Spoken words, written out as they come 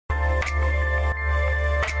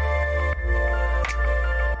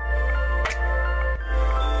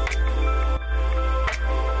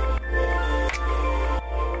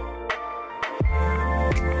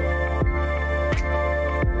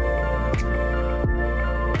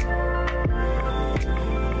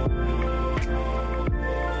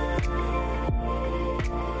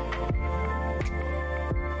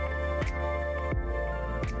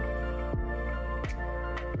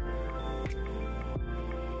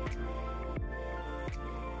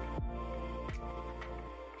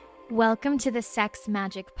Welcome to the Sex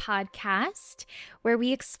Magic Podcast, where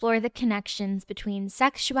we explore the connections between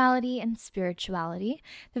sexuality and spirituality,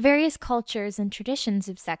 the various cultures and traditions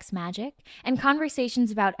of sex magic, and conversations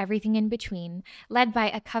about everything in between, led by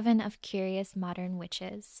a coven of curious modern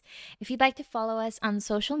witches. If you'd like to follow us on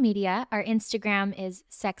social media, our Instagram is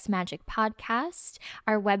Sex Magic Podcast,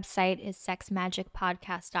 our website is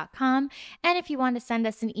sexmagicpodcast.com, and if you want to send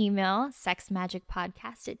us an email,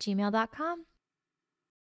 sexmagicpodcast@gmail.com.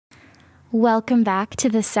 Welcome back to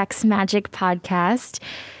the Sex Magic Podcast.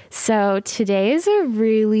 So today is a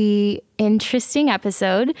really interesting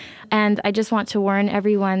episode, and I just want to warn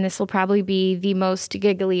everyone this will probably be the most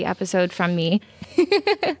giggly episode from me.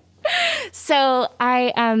 So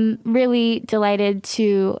I am really delighted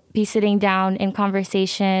to be sitting down in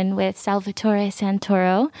conversation with Salvatore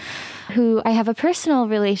Santoro, who I have a personal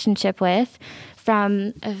relationship with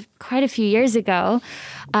from quite a few years ago.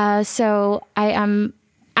 So I am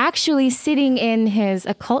actually sitting in his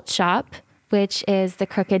occult shop, which is the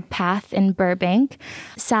Crooked Path in Burbank.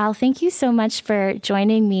 Sal, thank you so much for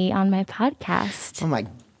joining me on my podcast. Oh my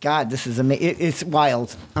God, this is amazing. It's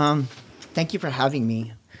wild. Thank you for having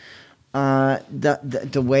me.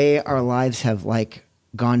 The way our lives have like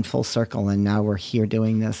gone full circle and now we're here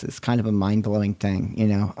doing this is kind of a mind-blowing thing, you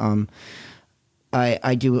know.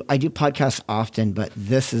 I do podcasts often, but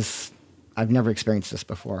I've never experienced this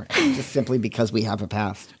before, just simply because we have a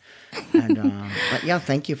past. And but yeah,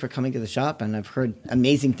 thank you for coming to the shop. And I've heard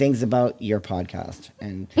amazing things about your podcast,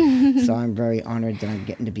 and so I'm very honored that I'm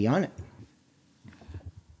getting to be on it.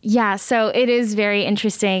 Yeah, so it is very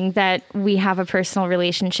interesting that we have a personal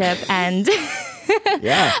relationship, and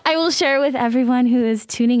Yeah. I will share with everyone who is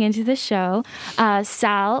tuning into the show.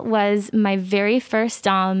 Sal was my very first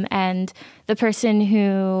dom and the person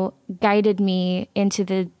who guided me into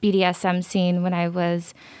the BDSM scene when I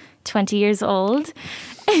was 20 years old.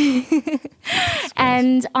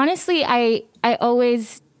 And honestly, I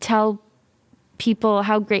always tell people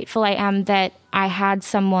how grateful I am that I had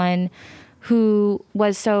someone who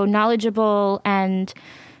was so knowledgeable and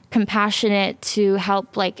compassionate to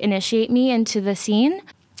help initiate me into the scene.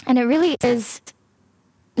 And it really is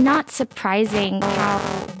not surprising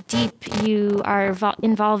how deep you are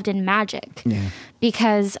involved in magic. Yeah.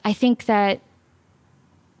 Because I think that,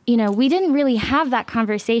 we didn't really have that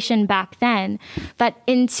conversation back then, but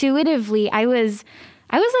intuitively I was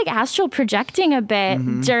astral projecting a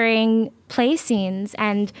bit during play scenes.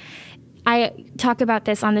 And I talk about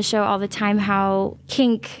this on the show all the time, how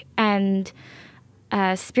kink and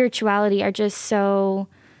spirituality are just so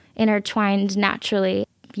intertwined naturally.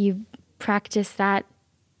 You practice that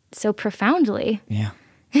so profoundly. Yeah.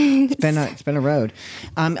 It's been a road.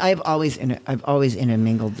 I've always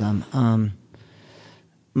intermingled them.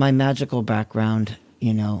 My magical background,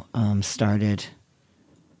 started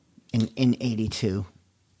in 82.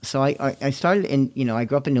 So I started I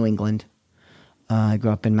grew up in New England. I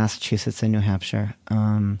grew up in Massachusetts and New Hampshire.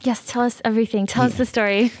 Yes, tell us everything. Tell us the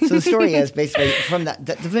story. So the story is basically from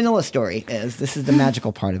the vanilla story is, this is the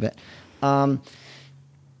magical part of it.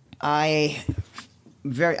 I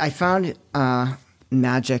found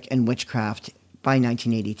magic and witchcraft by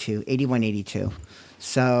 1982, 81, 82.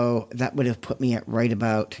 So that would have put me at right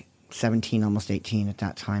about 17, almost 18 at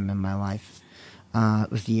that time in my life.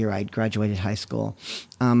 It was the year I'd graduated high school.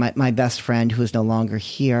 My best friend, who is no longer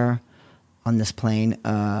here on this plane,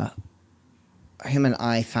 him and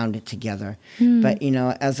I found it together. But,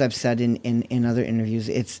 as I've said in other interviews,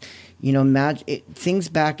 it's, things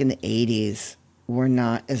back in the 80s were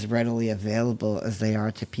not as readily available as they are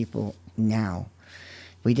to people now.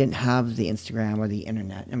 We didn't have the Instagram or the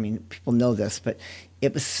internet. I mean, people know this, but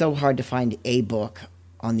it was so hard to find a book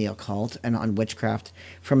on the occult and on witchcraft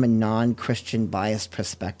from a non-Christian biased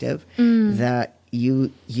perspective that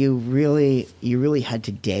you really had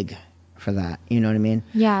to dig for that. You know what I mean?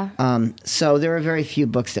 Yeah. So there were very few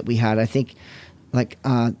books that we had. I think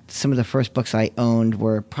some of the first books I owned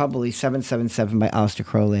were probably 777 by Aleister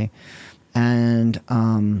Crowley. And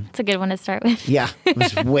it's a good one to start with. Yeah, it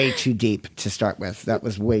was way too deep to start with. That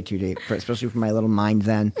was way too deep, especially for my little mind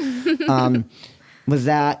then. Was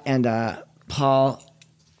that and Paul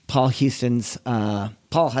Hudson,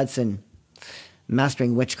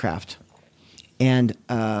 Mastering Witchcraft. And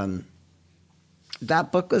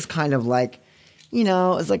that book was kind of like, it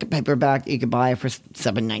was like a paperback you could buy for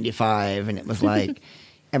 $7.95, and it was like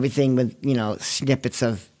everything with, snippets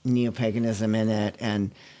of neo-paganism in it,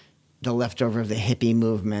 and the leftover of the hippie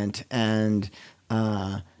movement, and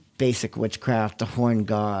basic witchcraft, the horn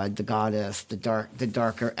god, the goddess, the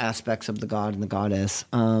darker aspects of the god and the goddess.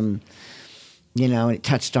 And it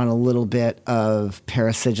touched on a little bit of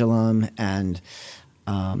parasigillum and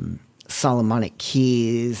Solomonic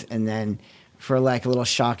keys, and then for like a little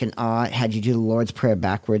shock and awe, it had you do the Lord's Prayer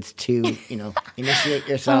backwards to, initiate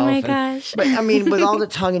yourself. Oh my gosh. But I mean, with all the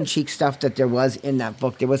tongue-in-cheek stuff that there was in that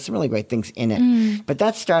book, there was some really great things in it. But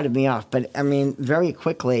that started me off. But I mean, very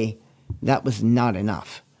quickly, that was not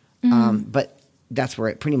enough. But that's where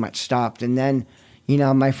it pretty much stopped. And then,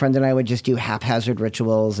 my friend and I would just do haphazard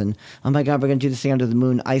rituals, and oh my God, we're going to do this thing under the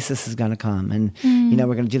moon. Isis is going to come, and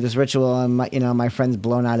we're going to do this ritual. And my friend's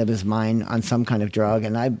blown out of his mind on some kind of drug,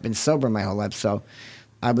 and I've been sober my whole life, so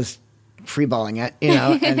I was freeballing it,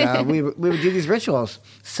 and we would do these rituals.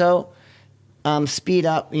 So speed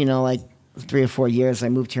up, like 3 or 4 years. I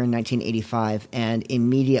moved here in 1985, and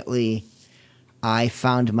immediately I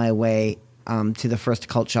found my way to the first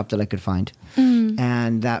occult shop that I could find,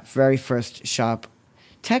 and that very first shop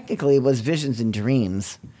technically was Visions and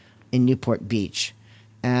Dreams in Newport Beach.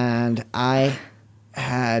 And I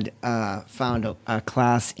had found a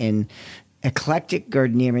class in Eclectic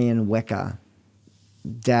Gardnerian Wicca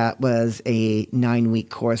that was a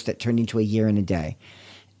 9-week course that turned into a year and a day.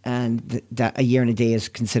 And that a year and a day is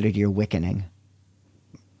considered your Wiccaning.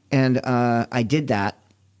 And I did that.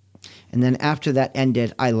 And then after that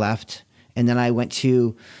ended, I left. And then I went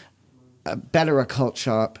to a better occult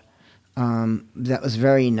shop that was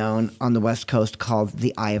very known on the West Coast called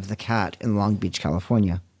The Eye of the Cat in Long Beach,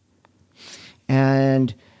 California.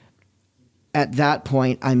 And at that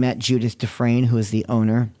point, I met Judith Dufresne, who is the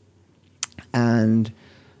owner. And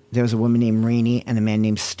there was a woman named Rainey and a man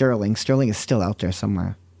named Sterling. Sterling is still out there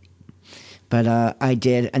somewhere. But I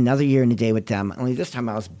did another year and a day with them. Only this time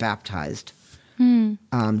I was baptized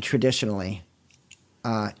traditionally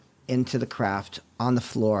into the craft on the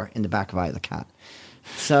floor in the back of Eye of the Cat.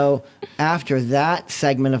 So after that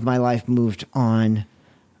segment of my life moved on,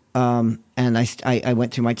 and I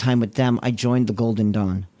went through my time with them, I joined the Golden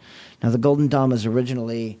Dawn. Now, the Golden Dawn was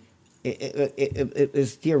originally, it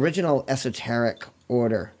was the original esoteric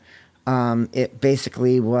order. It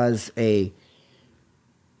basically was a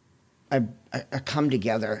come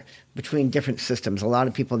together between different systems. A lot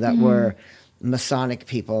of people that were Masonic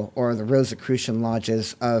people or the Rosicrucian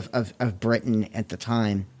lodges of Britain at the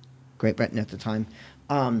time, Great Britain at the time.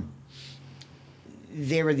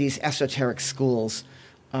 There were these esoteric schools,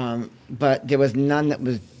 but there was none that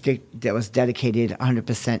was dedicated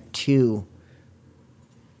 100% to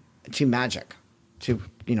magic, to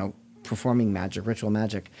performing magic, ritual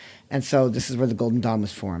magic. And so this is where the Golden Dawn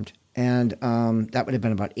was formed. And that would have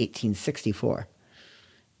been about 1864.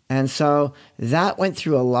 And so that went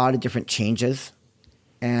through a lot of different changes,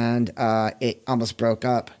 and it almost broke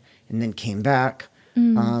up and then came back.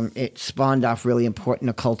 It spawned off really important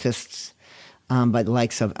occultists by the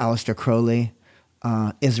likes of Aleister Crowley,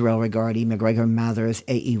 Israel Regardie, MacGregor Mathers,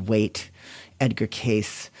 A.E. Waite, Edgar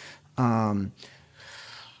Cayce.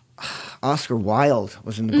 Oscar Wilde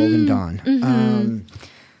was in the Golden Dawn.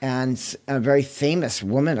 And a very famous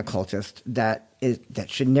woman occultist that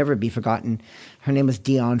should never be forgotten. Her name was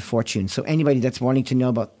Dion Fortune. So anybody that's wanting to know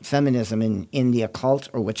about feminism in the occult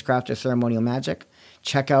or witchcraft or ceremonial magic,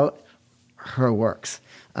 check out her works.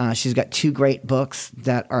 She's got 2 great books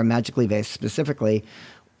that are magically based. Specifically,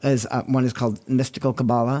 one is called Mystical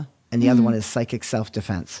Kabbalah, and the other one is Psychic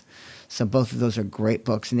Self-Defense. So both of those are great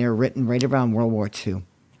books, and they were written right around World War II.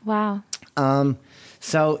 Wow.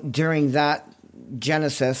 So during that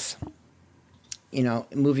genesis,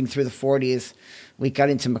 moving through the 40s, we got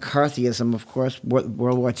into McCarthyism, of course. World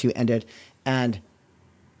War II ended, and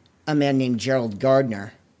a man named Gerald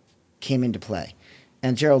Gardner came into play.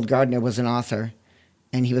 And Gerald Gardner was an author,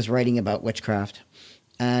 and he was writing about witchcraft.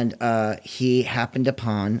 And he happened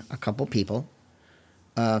upon a couple people.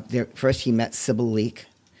 First, he met Sybil Leek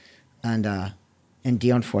and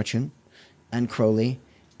Dion Fortune and Crowley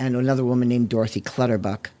and another woman named Dorothy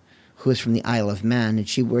Clutterbuck, who is from the Isle of Man, and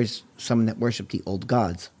she was someone that worshipped the old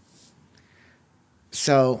gods.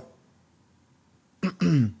 So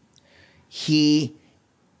he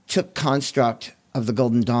took construct of the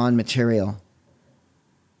Golden Dawn material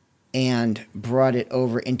and brought it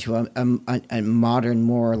over into a modern,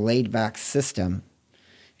 more laid-back system.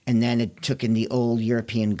 And then it took in the old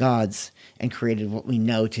European gods and created what we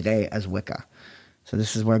know today as Wicca. So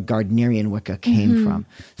this is where Gardnerian Wicca came from.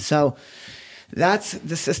 So that's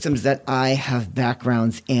the systems that I have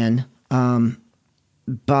backgrounds in.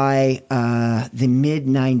 By the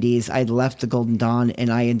mid-'90s, I'd left the Golden Dawn, and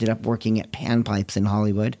I ended up working at Panpipes in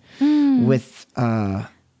Hollywood with a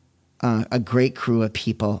great crew of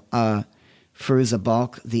people. Fairuza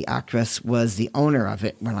Balk, the actress, was the owner of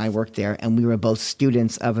it when I worked there, and we were both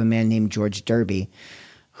students of a man named George Derby,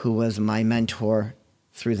 who was my mentor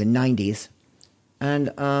through the 90s.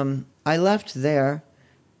 And I left there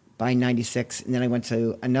by 96. And then I went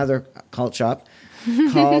to another cult shop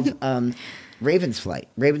called Raven's Flight.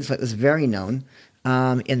 Raven's Flight was very known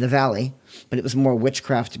in the Valley, but it was more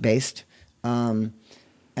witchcraft based. And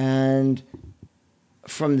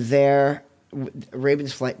from there,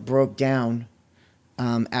 Raven's Flight broke down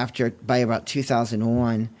by about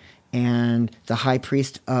 2001, and the high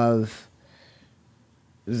priest of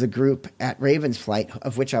the group at Raven's Flight,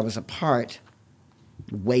 of which I was a part,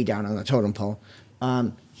 way down on the totem pole,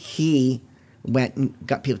 he went and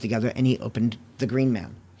got people together, and he opened the Green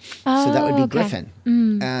Man. So that would be Griffin.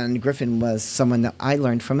 And Griffin was someone that I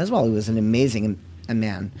learned from as well. He was an amazing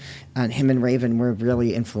man. And him and Raven were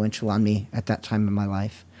really influential on me at that time in my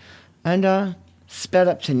life. And sped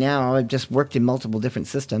up to now, I've just worked in multiple different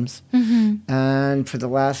systems. And for the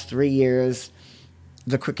last 3 years,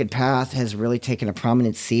 the Crooked Path has really taken a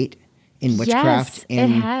prominent seat in witchcraft it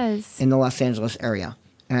has. in the Los Angeles area.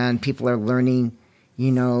 And people are learning,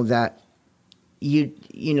 that you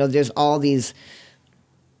know, there's all these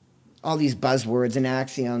buzzwords and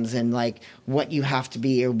axioms and like what you have to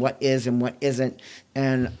be or what is and what isn't.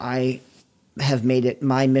 And I have made it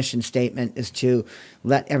my mission statement is to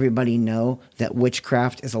let everybody know that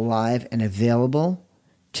witchcraft is alive and available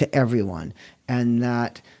to everyone, and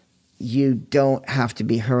that you don't have to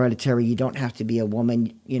be hereditary. You don't have to be a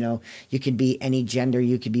woman. You could be any gender.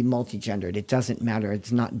 You could be multi-gendered. It doesn't matter.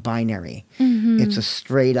 It's not binary. It's a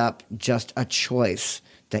straight up just a choice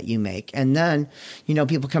that you make. And then,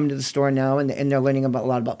 people come to the store now and they're learning a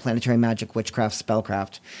lot about planetary magic, witchcraft,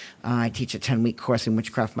 spellcraft. I teach a 10-week course in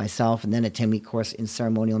witchcraft myself, and then a 10-week course in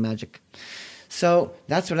ceremonial magic. So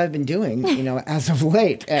that's what I've been doing, as of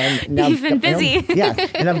late. And now You've been busy.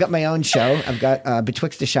 And I've got my own show. I've got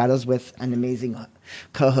Betwixt the Shadows with an amazing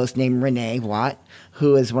co-host named Renee Watt,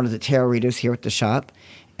 who is one of the tarot readers here at the shop.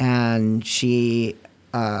 And she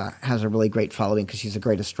has a really great following because she's a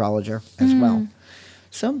great astrologer as well.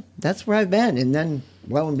 So that's where I've been. And then,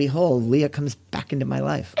 lo and behold, Leah comes back into my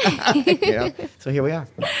life. So here we are.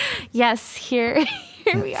 Yes, here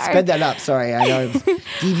we are. Sped that up. Sorry, I know I was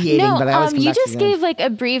deviating, but I always come you back just to the end. gave like a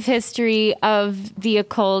brief history of the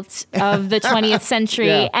occult of the 20th century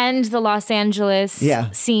Yeah. and the Los Angeles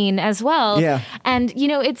scene as well. Yeah. And,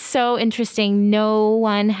 it's so interesting. No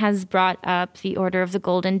one has brought up the Order of the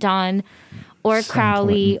Golden Dawn or So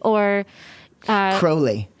Crowley or...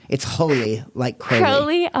 Crowley. It's holy, like Crowley.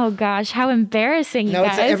 Crowley? Oh, gosh. How embarrassing, you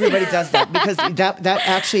guys. Everybody does that because that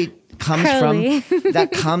actually comes Crowley.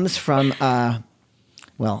 from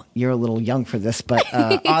well, you're a little young for this, but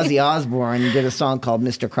Ozzy Osbourne did a song called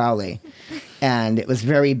Mr. Crowley, and it was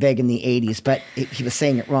very big in the 80s, but he was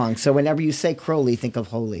saying it wrong. So whenever you say Crowley, think of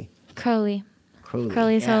holy. Crowley. Crowley.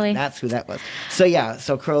 Crowley's holy. That's who that was.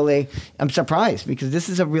 So Crowley, I'm surprised because this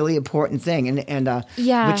is a really important thing, and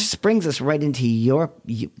which springs us right into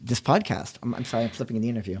this podcast. I'm sorry, I'm slipping in the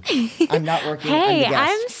interview. I'm not working. Hey, I'm the guest.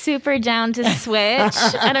 I'm super down to switch.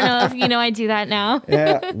 I don't know if you know I do that now.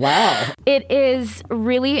 Yeah. Wow. It is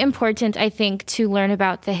really important, I think, to learn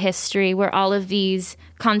about the history where all of these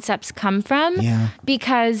concepts come from. Yeah.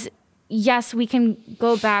 Because, yes, we can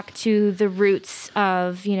go back to the roots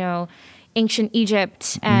of, ancient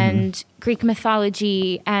Egypt and Greek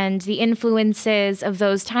mythology and the influences of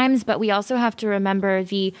those times, but we also have to remember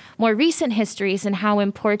the more recent histories and how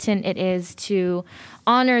important it is to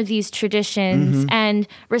honor these traditions and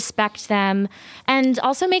respect them and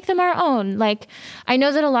also make them our own. Like, I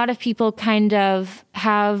know that a lot of people kind of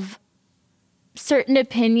have certain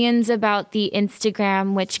opinions about the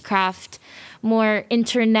Instagram witchcraft, more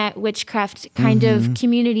internet witchcraft kind of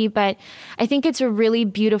community, but I think it's a really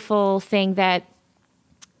beautiful thing that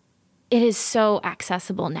it is so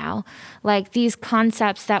accessible now. Like these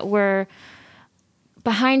concepts that were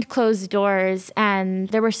behind closed doors and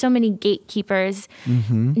there were so many gatekeepers,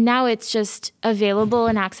 now it's just available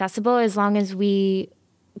and accessible as long as we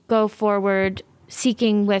go forward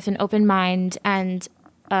seeking with an open mind and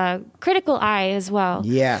a critical eye as well.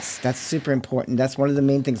 Yes, that's super important. That's one of the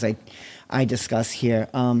main things I discuss here.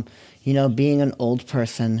 Being an old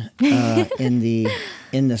person in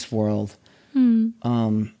this world, and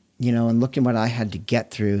looking what I had to get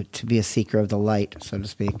through to be a seeker of the light, so to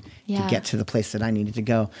speak, to get to the place that I needed to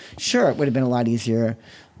go. Sure, it would have been a lot easier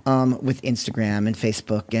with Instagram and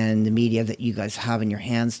Facebook and the media that you guys have in your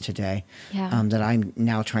hands today, that I'm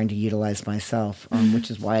now trying to utilize myself, which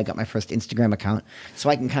is why I got my first Instagram account, so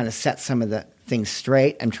I can kind of set some of the things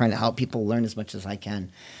straight. I'm trying to help people learn as much as I can.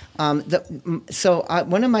 One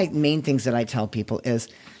of my main things that I tell people is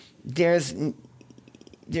there's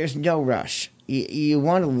no rush. You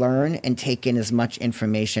want to learn and take in as much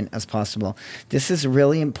information as possible. This is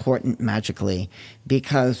really important magically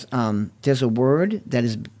because there's a word that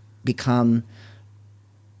is become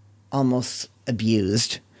almost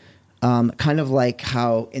abused. Kind of like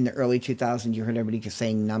how in the early 2000s you heard everybody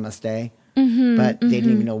saying namaste, but they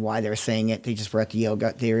didn't even know why they were saying it. They just were at the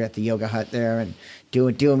yoga. They were at the yoga hut there and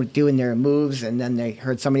doing their moves, and then they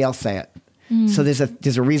heard somebody else say it. So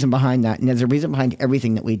there's a reason behind that, and there's a reason behind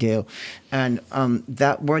everything that we do. And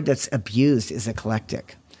that word that's abused is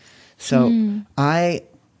eclectic. So I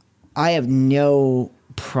have no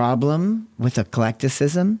problem with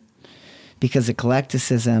eclecticism, because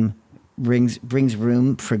eclecticism brings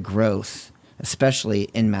room for growth, especially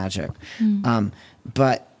in magic.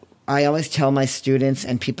 But I always tell my students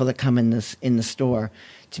and people that come in the store,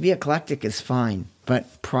 to be eclectic is fine,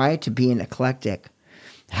 but prior to being eclectic,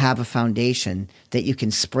 have a foundation that you can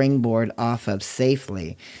springboard off of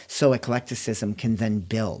safely, so eclecticism can then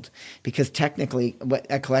build. Because technically what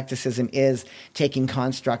eclecticism is, taking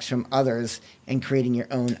constructs from others and creating your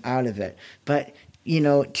own out of it. But,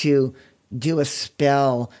 to do a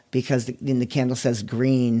spell because the candle says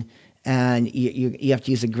green, and you have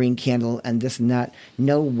to use a green candle and this and that,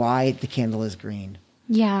 know why the candle is green.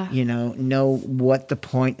 Yeah. Know what the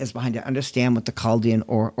point is behind it. Understand what the Chaldean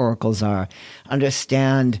oracles are.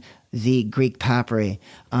 Understand the Greek papyri.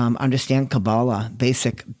 Understand Kabbalah.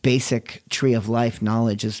 Basic tree of life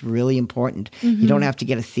knowledge is really important. You don't have to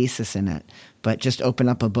get a thesis in it, but just open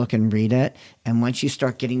up a book and read it. And once you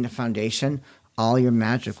start getting the foundation, all your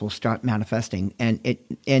magic will start manifesting.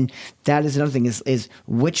 And that is another thing is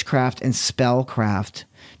witchcraft and spellcraft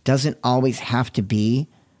doesn't always have to be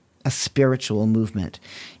a spiritual movement.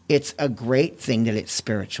 It's a great thing that it's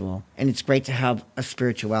spiritual, and it's great to have a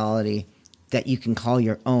spirituality that you can call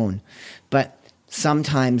your own. But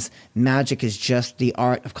sometimes magic is just the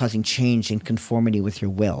art of causing change in conformity with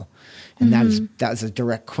your will. And that is a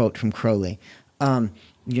direct quote from Crowley.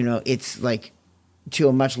 It's like, to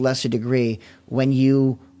a much lesser degree, when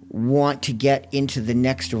you want to get into the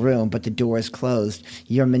next room but the door is closed,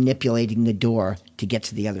 you're manipulating the door to get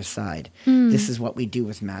to the other side. This is what we do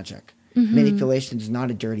with magic. Manipulation is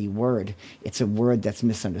not a dirty word. It's a word that's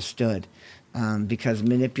misunderstood, because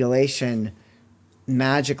manipulation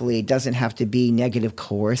magically doesn't have to be negative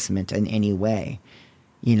coercement in any way.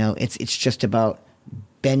 It's just about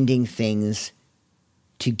bending things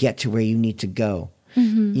to get to where you need to go.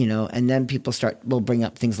 And then people will bring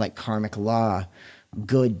up things like karmic law,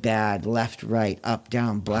 good, bad, left, right, up,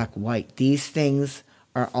 down, black, white. These things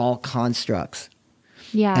are all constructs.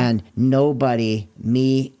 Yeah. And nobody,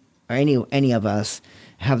 me or any of us,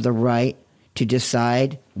 have the right to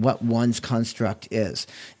decide what one's construct is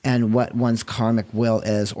and what one's karmic will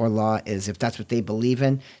is or law is. If that's what they believe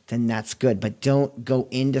in, then that's good. But don't go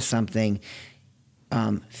into something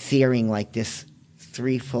fearing like this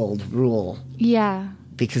threefold rule. Yeah.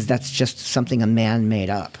 Because that's just something a man made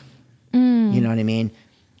up. You know what I mean?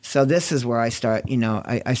 So this is where I start,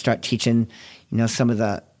 I start teaching, some of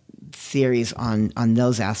the theories on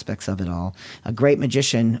those aspects of it all. A great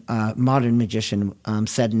magician, modern magician,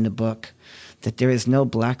 said in the book that there is no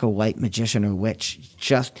black or white magician or witch.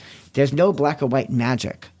 There's no black or white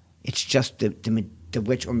magic. It's just the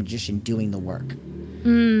witch or magician doing the work.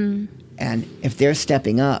 And if they're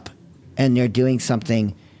stepping up and they're doing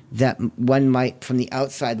something that one might from the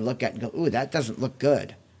outside look at and go, ooh, that doesn't look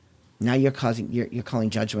good. Now you're calling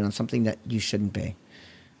judgment on something that you shouldn't be.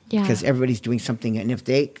 Yeah. Because everybody's doing something, and if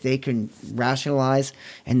they can rationalize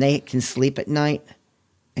and they can sleep at night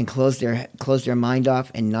and close their mind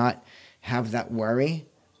off and not have that worry,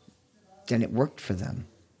 then it worked for them.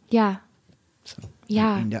 Yeah. So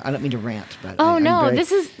yeah. I don't mean to rant, but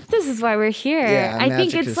this is why we're here. Yeah, I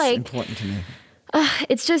think it's important to me.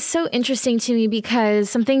 It's just so interesting to me, because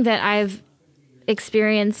something that I've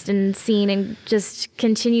experienced and seen and just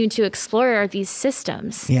continue to explore are these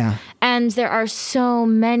systems. Yeah. And there are so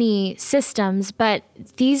many systems, but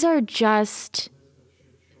these are just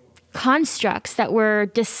constructs that were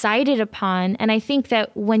decided upon. And I think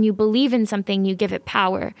that when you believe in something, you give it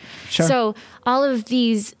power. Sure. So all of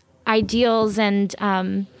these ideals and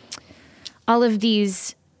all of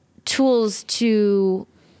these tools to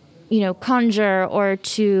conjure or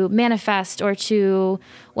to manifest or to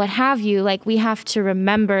what have you, like, we have to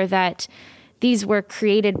remember that these were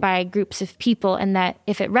created by groups of people, and that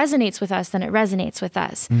if it resonates with us, then it resonates with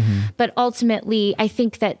us. But ultimately, I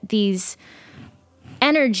think that these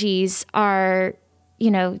energies are,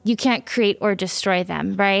 you can't create or destroy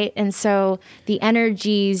them, right? And so the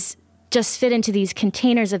energies just fit into these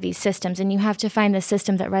containers of these systems, and you have to find the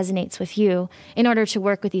system that resonates with you in order to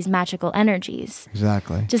work with these magical energies.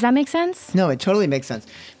 Exactly. Does that make sense? No, it totally makes sense.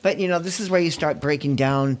 But, this is where you start breaking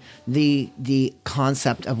down the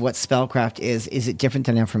concept of what spellcraft is. Is it different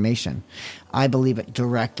than affirmation? I believe it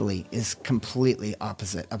directly is completely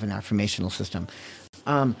opposite of an affirmational system.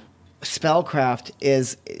 Spellcraft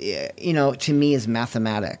is, to me, is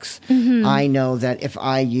mathematics. I know that if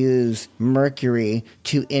I use Mercury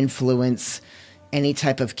to influence any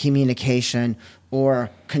type of communication or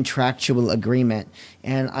contractual agreement,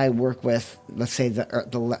 and I work with, let's say,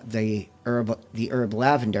 the herb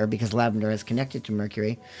lavender, because lavender is connected to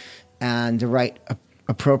Mercury, and the right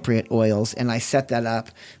appropriate oils, and I set that up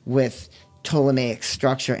with Ptolemaic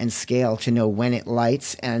structure and scale to know when it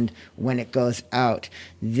lights and when it goes out.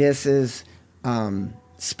 This is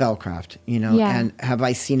spellcraft, and have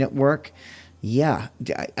I seen it work? Yeah.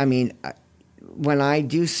 I mean, when I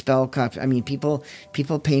do spellcraft, I mean, people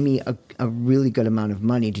pay me a really good amount of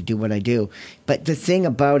money to do what I do. But the thing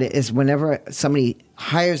about it is, whenever somebody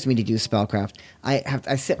hires me to do spellcraft,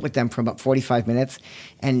 I sit with them for about 45 minutes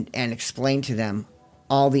and explain to them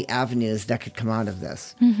all the avenues that could come out of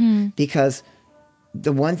this. Because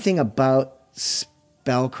the one thing about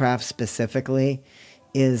spellcraft specifically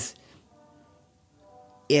is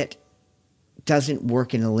it doesn't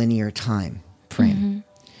work in a linear time frame.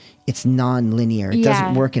 It's non-linear. It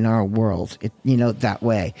doesn't work in our world, that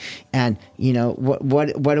way. And,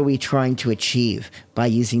 what are we trying to achieve by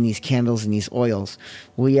using these candles and these oils?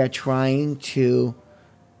 We are trying to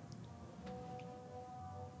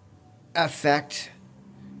affect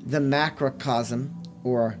the macrocosm,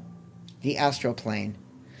 or the astral plane,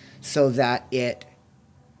 so that it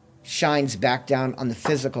shines back down on the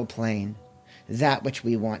physical plane that which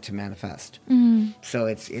we want to manifest. So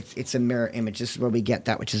it's a mirror image. This is where we get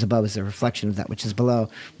that which is above is a reflection of that which is below,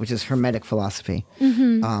 which is Hermetic philosophy.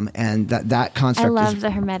 And that concept. I love the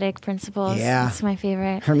Hermetic principles. Yeah, it's my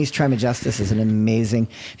favorite. Hermes Trismegistus is an amazing.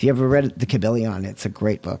 If you ever read the Kybalion, it's a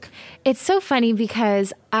great book. It's so funny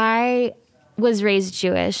because I was raised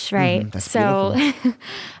Jewish, right? That's so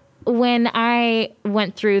when I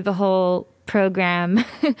went through the whole program,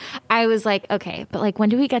 I was like, okay, but like, when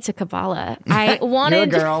do we get to Kabbalah? I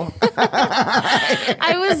wanted... You're a girl.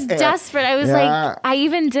 I was desperate. I was like, I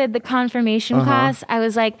even did the confirmation class. I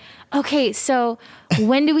was like, okay, so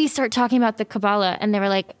when do we start talking about the Kabbalah? And they were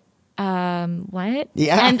like, what?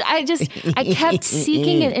 Yeah. And I kept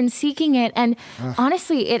seeking it. And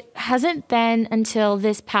honestly, it hasn't been until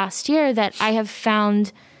this past year that I have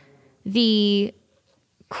found the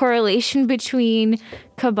correlation between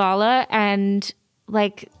Kabbalah and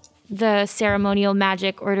like the ceremonial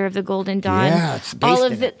magic Order of the Golden Dawn. Yeah, it's based all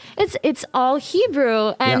of in it. It's all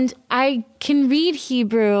Hebrew, and I can read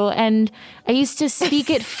Hebrew, and I used to speak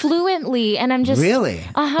it fluently. And I'm just really.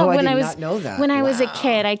 Oh, when I did was not know that. when I was a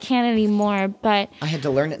kid. I can't anymore, but I had to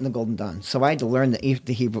learn it in the Golden Dawn, so I had to learn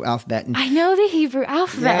the Hebrew alphabet. And I know the Hebrew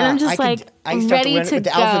alphabet, and I'm just I used ready to to learn it with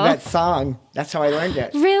the go. alphabet song. That's how I learned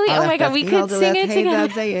it. Really? Oh my God, we could sing it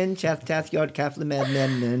together. I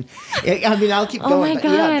mean, I'll keep going. Oh my but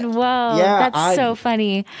God! Whoa, Yeah, that's so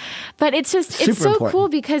funny. But it's just it's so important. cool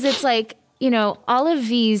because it's like, all of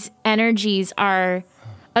these energies are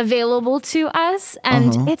available to us,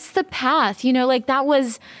 and it's the path. Like that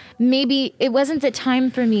was maybe it wasn't the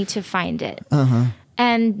time for me to find it.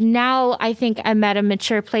 And now I think I'm at a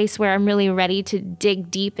mature place where I'm really ready to dig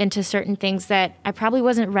deep into certain things that I probably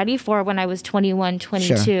wasn't ready for when I was 21,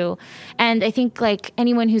 22. Sure. And I think like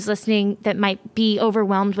anyone who's listening that might be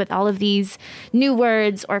overwhelmed with all of these new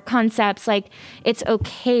words or concepts, like it's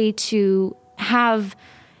okay to have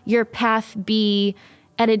your path be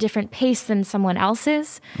at a different pace than someone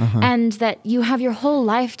else's, and that you have your whole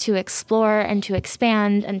life to explore and to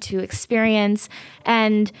expand and to experience.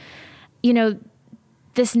 And,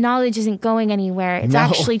 this knowledge isn't going anywhere. It's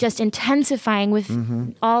actually just intensifying with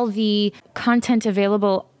all the content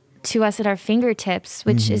available to us at our fingertips,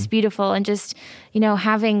 which is beautiful. And just,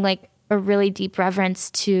 having like a really deep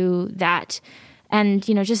reverence to that. And,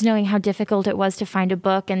 just knowing how difficult it was to find a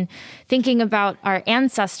book, and thinking about our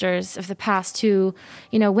ancestors of the past who,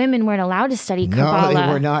 women weren't allowed to study Kabbalah. No, they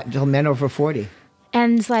were not until men over 40.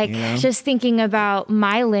 And like just thinking about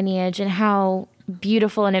my lineage and how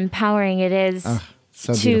beautiful and empowering it is.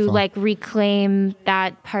 So to beautiful. like reclaim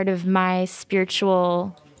that part of my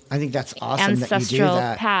spiritual I think that's awesome that you do ancestral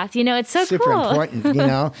that. path. It's so Super cool. important,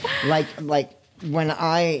 like when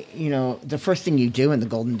I, the first thing you do in the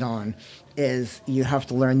Golden Dawn is you have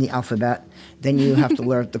to learn the alphabet, then you have to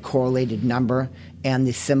learn the correlated number and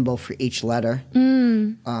the symbol for each letter.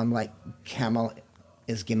 Like camel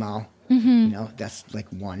is Gimal, That's like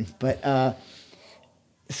one. But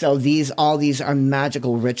so all these are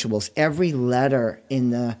magical rituals. Every letter in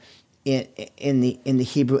the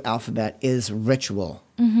Hebrew alphabet is ritual.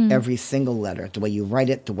 Every single letter, the way you write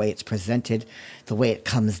it, the way it's presented, the way it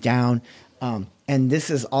comes down. And this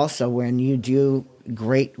is also when you do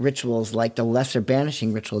great rituals like the lesser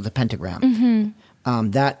banishing ritual, the pentagram.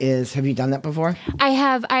 Have you done that before? I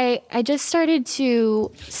have. I just started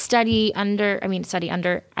to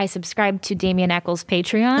I subscribed to Damien Eccles'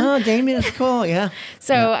 Patreon. Oh, Damien is cool, yeah.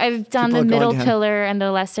 So I've done the middle pillar and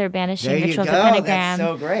the lesser banishing ritual, the pentagram. That's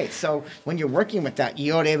so great. So when you're working with that,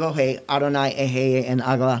 Yorevohe, Adonai, Ehe, and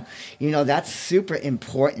Agla, that's super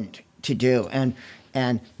important to do.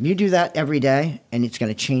 And you do that every day, and it's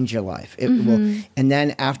going to change your life. It will. And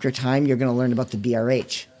then after time, you're going to learn about the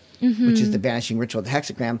BRH. Which is the banishing ritual of the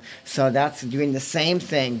hexagram. So that's doing the same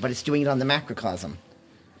thing, but it's doing it on the macrocosm.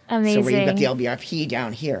 Amazing. So where you've got the LBRP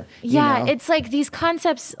down here. Yeah, it's like these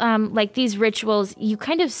concepts, like these rituals, you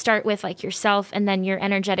kind of start with like yourself and then your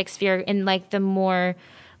energetic sphere in like the more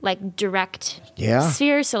like direct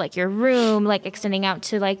sphere. So like your room, like extending out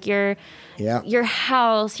to like your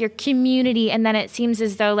house, your community. And then it seems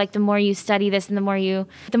as though like the more you study this and the more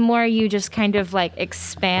you just kind of like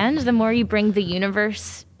expand, the more you bring the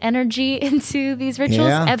universe energy into these rituals,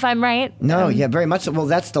 if I'm right. No, very much so. Well,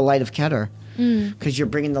 that's the light of Keter, because you're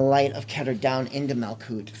bringing the light of Keter down into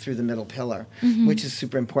Malkut through the middle pillar, which is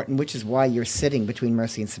super important, which is why you're sitting between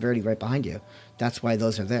mercy and severity right behind you. That's why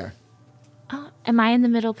those are there. Oh, am I in the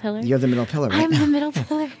middle pillar? You're the middle pillar, right? I'm the middle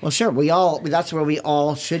pillar. Well, sure. That's where we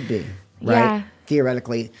all should be, right? Yeah.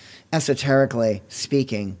 Theoretically, esoterically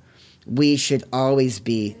speaking, we should always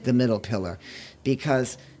be the middle pillar,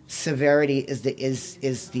 because severity is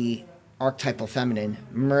the archetypal feminine,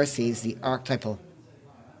 mercy is the archetypal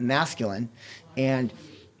masculine, and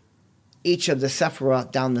each of the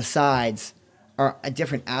Sephirah down the sides are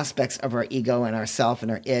different aspects of our ego and our self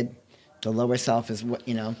and our id. The lower self is what,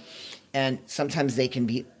 and sometimes they can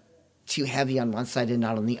be too heavy on one side and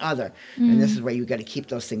not on the other. And this is where you've got to keep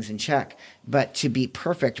those things in check. But to be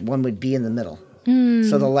perfect, one would be in the middle.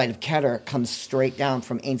 So the light of Keter comes straight down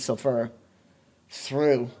from Ein Sofer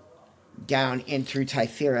through, down in through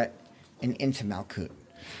Tiferet and into Malkut.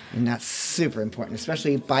 And that's super important,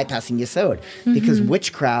 especially bypassing Yesod, because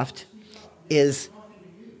witchcraft is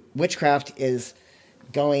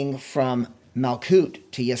going from Malkut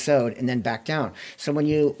to Yesod and then back down. So when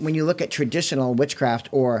you look at traditional witchcraft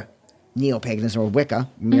or neo-paganism or Wicca,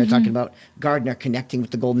 we were talking about Gardner connecting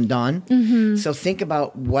with the Golden Dawn. So think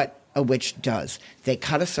about what a witch does. They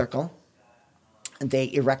cut a circle and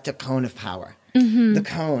they erect a cone of power. The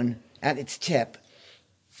cone at its tip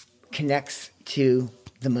connects to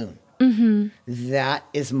the moon. That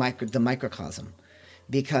is the microcosm,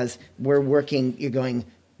 because you're going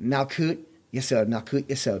Malkut,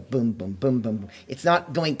 Yesod, boom, boom, boom, boom. It's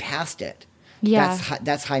not going past it. Yeah.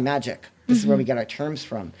 That's high magic. This is where we get our terms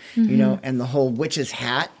from, and the whole witch's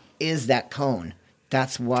hat is that cone.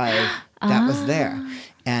 That's why that was there.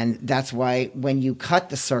 And that's why when you cut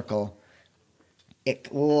the circle,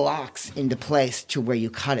 it locks into place to where you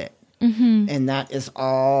cut it. And that is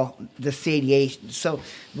all the satiation. So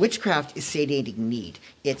witchcraft is satiating need.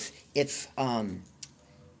 It gets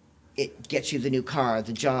you the new car,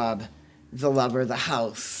 the job, the lover, the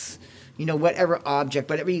house, whatever object,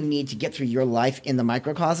 whatever you need to get through your life in the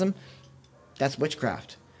microcosm, that's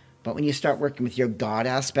witchcraft. But when you start working with your God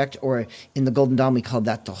aspect, or in the Golden Dawn we call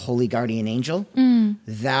that the Holy Guardian Angel,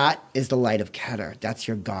 that is the light of Keter. That's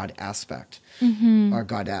your God aspect, or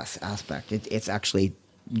goddess aspect. It's actually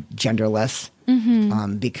genderless,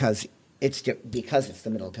 because it's the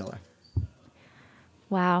middle pillar.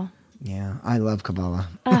 Wow. Yeah, I love Kabbalah.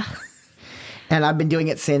 And I've been doing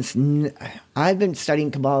it I've been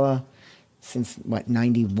studying Kabbalah since,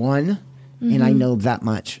 91? And I know that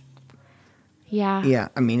much. Yeah. Yeah,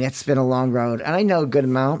 I mean, it's been a long road. And I know a good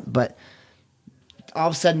amount, but all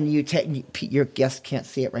of a sudden your guests can't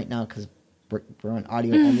see it right now because we're on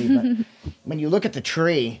audio only, but when you look at the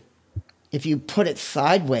tree, if you put it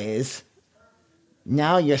sideways,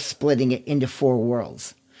 now you're splitting it into 4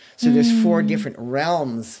 worlds. So there's 4 different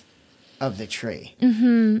realms of the tree.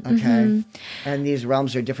 Okay? And these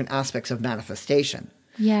realms are different aspects of manifestation.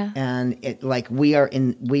 Yeah. And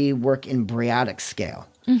we work in Briatic scale.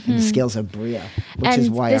 In the scales of Bria, which is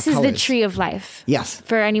why this our is colors. the tree of life. Yes.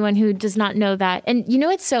 For anyone who does not know that. And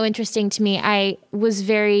it's so interesting to me. I was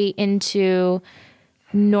very into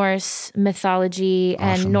Norse mythology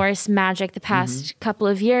and Norse magic the past couple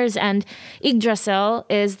of years, and Yggdrasil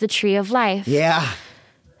is the tree of life. Yeah.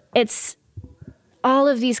 all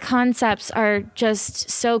of these concepts are just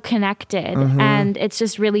so connected, and it's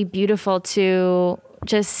just really beautiful to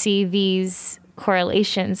just see these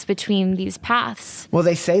correlations between these paths. Well,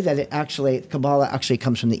 they say that Kabbalah actually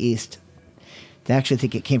comes from the East. They actually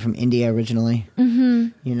think it came from India originally.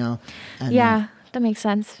 You know? And, Yeah, that makes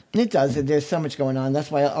sense. it does. There's so much going on. That's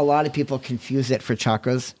why a lot of people confuse it for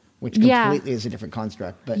chakras, which Yeah. completely is a different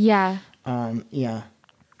construct. But Yeah. yeah.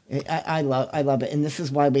 I love it. And this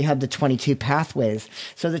is why we have the 22 pathways.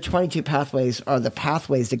 So the 22 pathways are the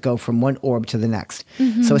pathways that go from one orb to the next.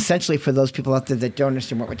 So essentially, for those people out there that don't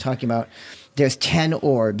understand what we're talking about, there's 10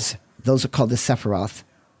 orbs. Those are called the Sephiroth.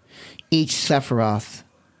 Each Sephiroth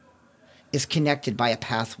is connected by a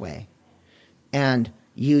pathway. And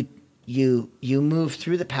you move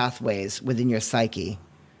through the pathways within your psyche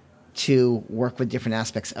to work with different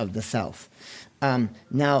aspects of the self.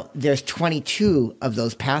 Now, there's 22 of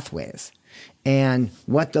those pathways. And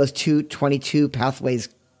what those 22 pathways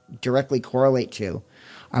directly correlate to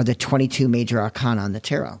are the 22 major arcana on the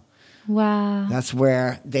tarot. Wow. That's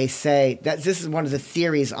where they say that this is one of the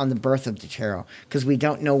theories on the birth of the tarot, because we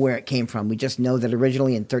don't know where it came from. We just know that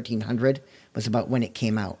originally in 1300 was about when it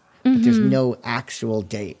came out. But there's no actual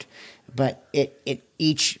date. But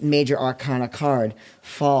each major arcana card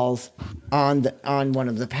falls on one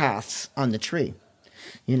of the paths on the tree,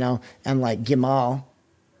 you know, and like Gimal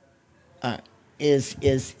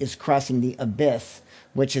is crossing the abyss,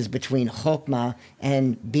 which is between Chokmah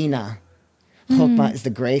and Bina. Chokmah is the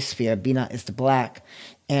gray sphere, Bina is the black,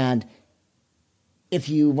 and if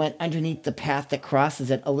you went underneath the path that crosses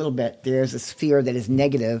it a little bit, there's a sphere that is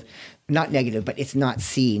not negative, but it's not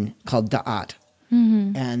seen, called Da'at.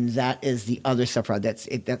 And that is the other Sephiroth.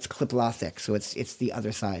 That's Kliplothic, so it's the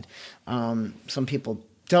other side. Some people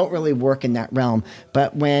don't really work in that realm,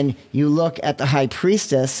 but when you look at the High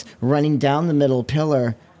Priestess running down the middle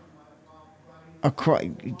pillar,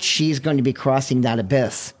 she's going to be crossing that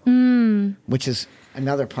abyss, which is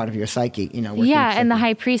another part of your psyche. You know. Yeah, and the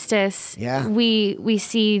High Priestess. Yeah. We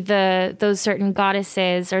see those certain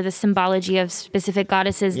goddesses, or the symbology of specific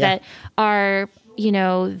goddesses that are, you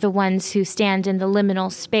know, the ones who stand in the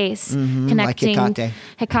liminal space, connecting like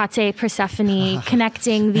Hecate, Persephone,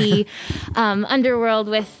 connecting the underworld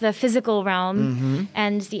with the physical realm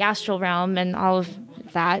and the astral realm and all of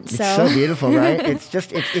that. It's so beautiful, right? It's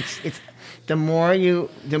just it's the more you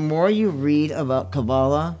read about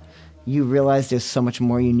Kabbalah, you realize there's so much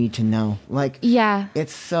more you need to know. Like, yeah,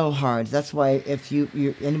 it's so hard. That's why if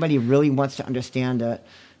anybody really wants to understand it,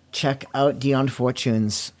 check out Dion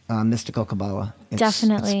Fortune's Mystical Kabbalah.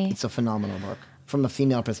 Definitely. It's a phenomenal book, from a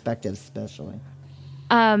female perspective especially.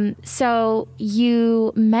 So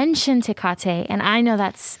you mentioned Hecate, and I know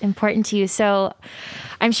that's important to you. So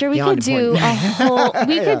I'm sure we could do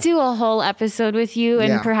a whole episode with you,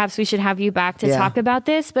 and perhaps we should have you back to talk about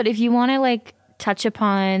this. But if you want to like touch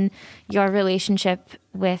upon your relationship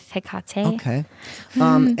with Hecate. Okay.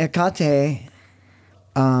 Hecate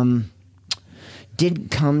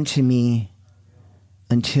didn't come to me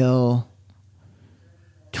until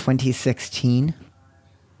 2016.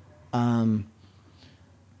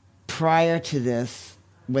 Prior to this,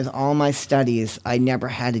 with all my studies, I never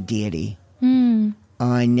had a deity.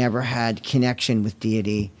 I never had connection with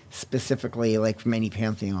deity, specifically like from any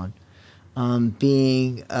pantheon.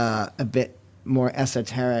 Being a bit more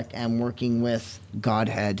esoteric and working with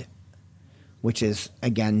Godhead, which is,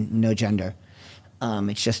 again, no gender.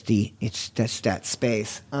 It's just that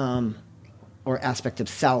space or aspect of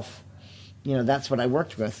self. You know, that's what I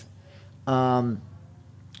worked with.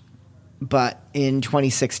 But in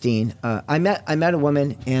 2016, I met a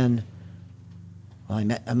woman I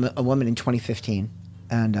met a woman in 2015,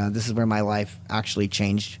 and this is where my life actually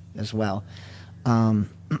changed as well.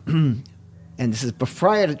 And this is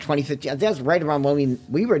prior to 2015. That was right around when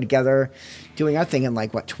we were together doing our thing in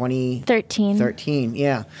 2013. 13,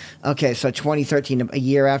 yeah. Okay, so 2013, a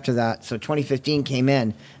year after that. So 2015 came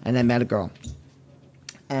in, and I met a girl.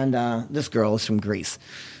 And this girl is from Greece.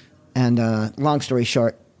 And long story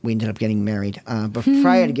short, we ended up getting married. But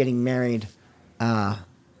prior to getting married,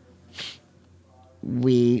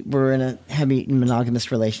 we were in a heavy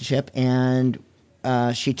monogamous relationship, and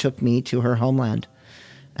she took me to her homeland.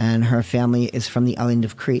 And her family is from the island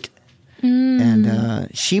of Crete. And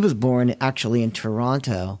she was born actually in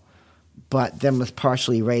Toronto, but then was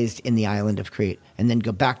partially raised in the island of Crete, and then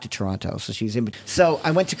go back to Toronto. So she's in. So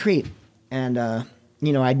I went to Crete, and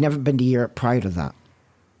I'd never been to Europe prior to that.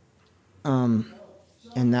 And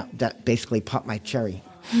that basically popped my cherry.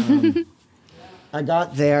 I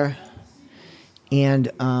got there, and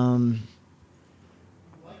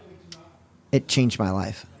it changed my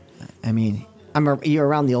life. I mean, you're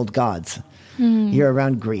around the old gods. You're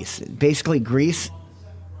around Greece. Basically, Greece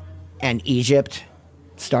and Egypt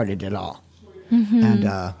started it all.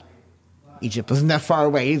 And Egypt wasn't that far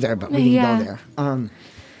away either, but we didn't go there.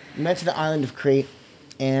 We went to the island of Crete,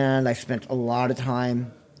 and I spent a lot of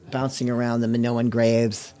time bouncing around the Minoan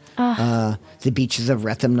graves, the beaches of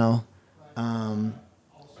Rethymno,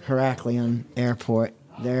 Heraklion Airport.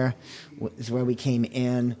 There is where we came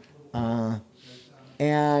in.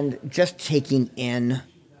 And just taking in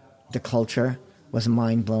the culture was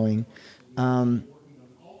mind-blowing.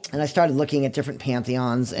 And I started looking at different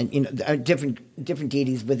pantheons and different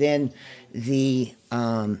deities within the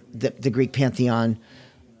Greek pantheon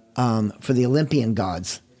for the Olympian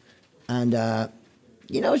gods. And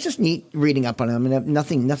it's just neat reading up on them. And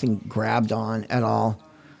nothing grabbed on at all.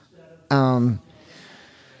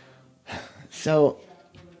 So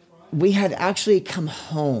we had actually come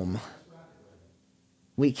home.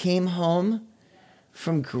 We came home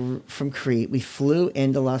from Crete. We flew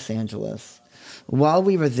into Los Angeles. While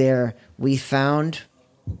we were there, we found...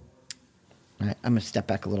 All right, I'm going to step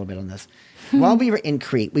back a little bit on this. While we were in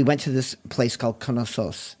Crete, we went to this place called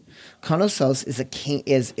Knossos. Knossos is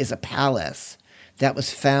a palace that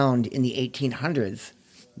was found in the 1800s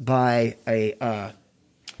by a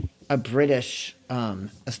British... what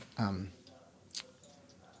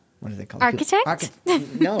do they call it? Architect?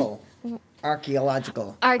 No.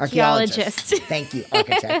 Archaeologist. Thank you,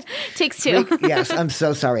 architect. Takes two. Yes, I'm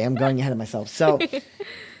so sorry. I'm going ahead of myself. So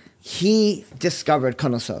he discovered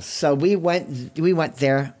Knossos. So we went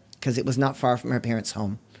there because it was not far from her parents'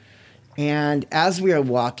 home. And as we were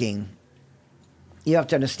walking, you have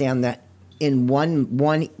to understand that in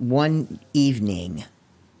one evening,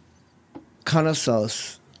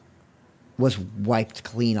 Knossos was wiped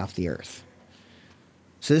clean off the earth.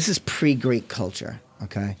 So this is pre-Greek culture,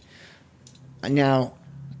 okay? Now,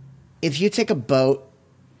 if you take a boat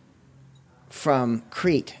from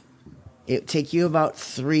Crete, it would take you about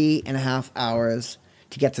 3.5 hours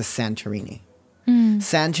to get to Santorini.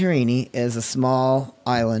 Santorini is a small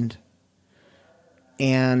island,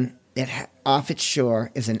 and off its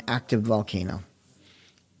shore is an active volcano.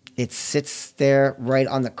 It sits there right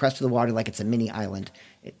on the crest of the water like it's a mini island.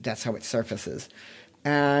 That's how it surfaces.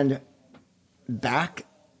 And back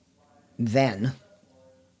then...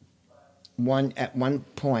 At one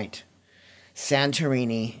point,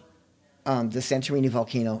 Santorini, the Santorini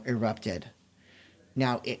volcano erupted.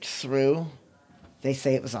 Now it threw, they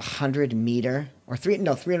say it was 300 meter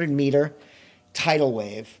tidal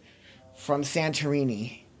wave from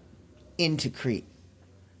Santorini into Crete.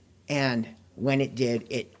 And when it did,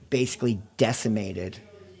 it basically decimated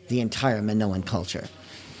the entire Minoan culture.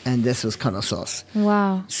 And this was Knossos.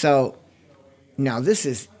 Wow. So now this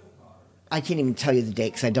is... I can't even tell you the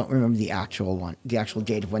date because I don't remember the actual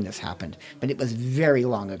date of when this happened. But it was very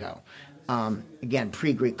long ago. Again,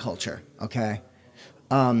 pre-Greek culture, okay?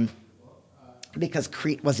 Because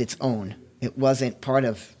Crete was its own. It wasn't part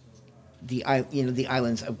of the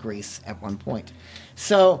islands of Greece at one point.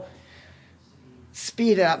 So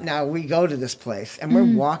speed it up now. We go to this place and we're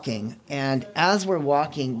walking. And as we're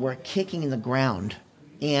walking, we're kicking in the ground.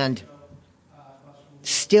 And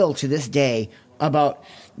still to this day, about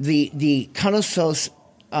the Knossos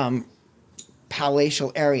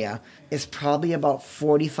palatial area is probably about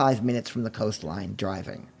 45 minutes from the coastline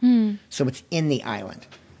driving. So it's in the island.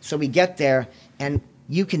 So we get there, and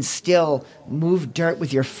you can still move dirt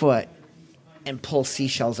with your foot and pull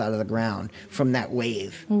seashells out of the ground from that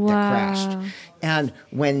wave that crashed. And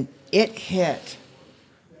when it hit,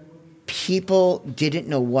 people didn't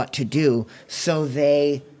know what to do, so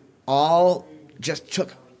they all just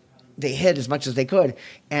they hid as much as they could,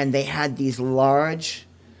 and they had these large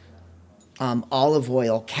olive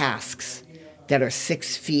oil casks that are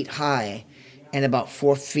 6 feet high and about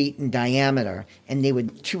 4 feet in diameter, and they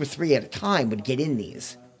would, 2 or 3 at a time, would get in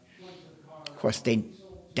these. Of course, they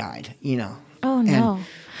died, Oh, no.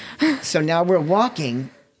 And so now we're walking,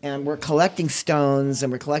 and we're collecting stones,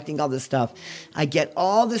 and we're collecting all this stuff. I get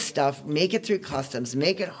all this stuff, make it through customs,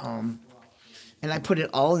 make it home, and I put it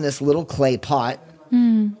all in this little clay pot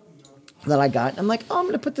that I got. I'm like, I'm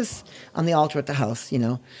going to put this on the altar at the house,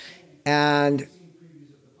 And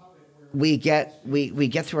we get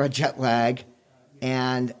through our jet lag,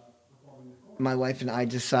 and my wife and I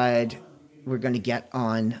decide we're going to get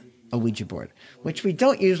on a Ouija board, which we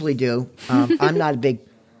don't usually do. I'm not a big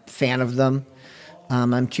fan of them.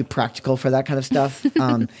 I'm too practical for that kind of stuff.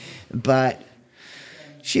 But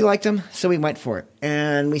she liked them, so we went for it.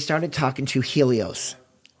 And we started talking to Helios,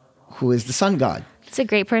 who is the sun god. It's a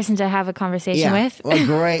great person to have a conversation with. Well,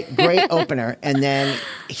 great opener. And then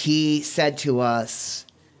he said to us,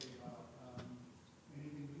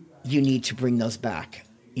 you need to bring those back.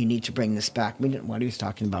 You need to bring this back. We didn't know what he was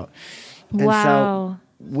talking about. And Wow.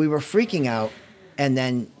 so we were freaking out. And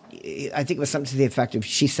then I think it was something to the effect of,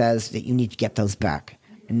 she says that you need to get those back.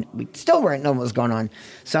 And we still weren't knowing what was going on.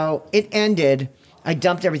 So it ended. I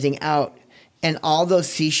dumped everything out. And all those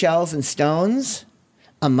seashells and stones,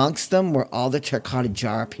 amongst them were all the terracotta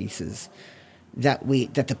jar pieces that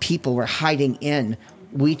the people were hiding in.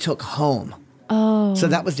 We took home. Oh. So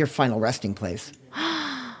that was their final resting place.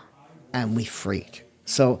 And we freaked.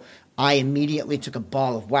 So I immediately took a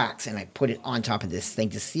ball of wax and I put it on top of this thing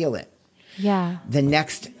to seal it. Yeah. The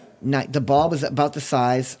next night, the ball was about the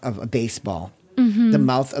size of a baseball. The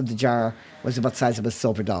mouth of the jar was about the size of a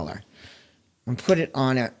silver dollar. And put it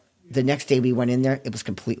on it. The next day we went in there, it was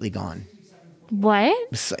completely gone. What?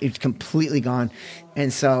 It was completely gone.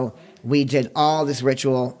 And so we did all this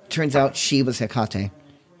ritual. Turns out she was Hecate.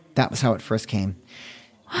 That was how it first came.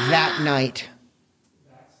 That night,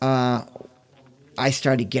 I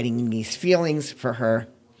started getting these feelings for her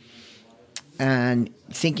and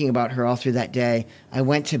thinking about her all through that day. I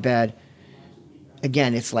went to bed.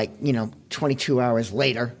 Again, it's like, 22 hours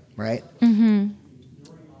later, right? Mm-hmm.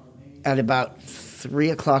 At about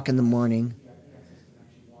 3 o'clock in the morning,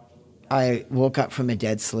 I woke up from a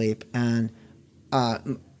dead sleep, and our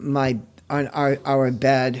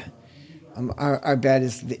bed, our bed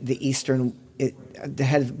is the eastern. The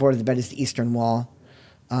head of the board of the bed is the eastern wall,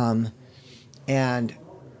 and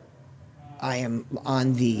I am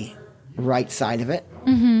on the right side of it.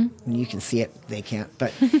 Mm-hmm. And you can see it; they can't.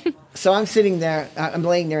 But so I'm sitting there. I'm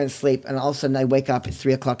laying there in sleep, and all of a sudden I wake up at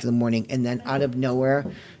 3 o'clock in the morning, and then out of nowhere,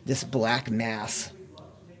 this black mass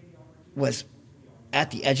was at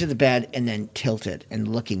the edge of the bed and then tilted and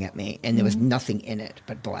looking at me, and there was nothing in it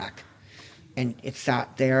but black. And it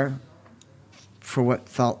sat there for what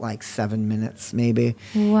felt like 7 minutes, maybe.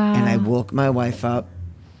 Wow. And I woke my wife up,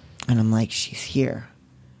 and I'm like, she's here.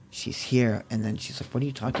 She's here. And then she's like, what are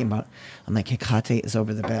you talking about? I'm like, Hecate is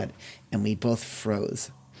over the bed. And we both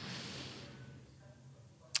froze.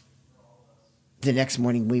 The next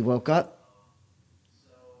morning we woke up.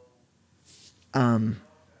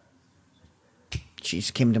 She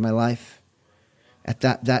just came into my life. At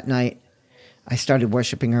that night, I started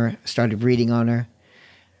worshiping her, started reading on her.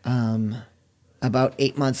 About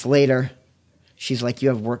 8 months later, she's like, you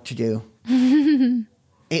have work to do.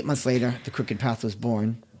 8 months later, the Crooked Path was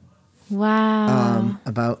born. Wow.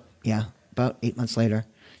 About 8 months later.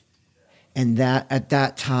 And at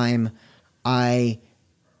that time, I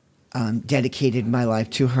dedicated my life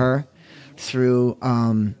to her through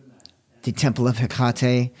the Temple of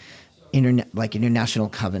Hecate, International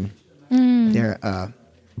Coven. They're,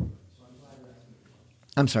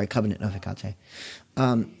 Covenant of Hecate.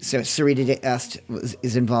 So Sarita de Est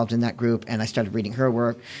is involved in that group, and I started reading her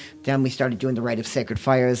work. Then we started doing the Rite of Sacred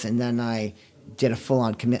Fires, and then I did a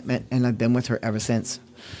full-on commitment, and I've been with her ever since.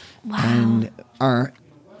 Wow. And our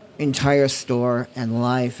entire store and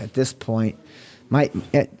life at this point,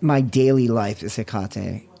 my daily life is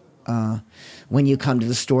Hecate. When you come to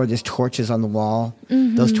the store, there's torches on the wall.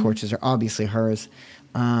 Mm-hmm. Those torches are obviously hers.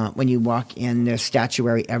 When you walk in, there's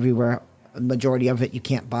statuary everywhere. The majority of it you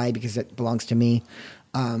can't buy because it belongs to me.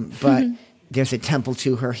 But there's a temple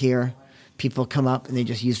to her here. People come up and they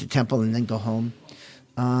just use the temple and then go home.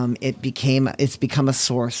 It's become a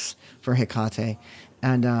source for Hecate.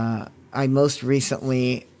 And I most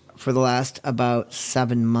recently, for the last about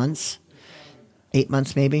 7 months, 8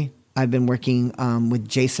 months maybe, I've been working with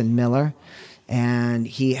Jason Miller, and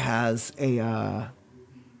he has a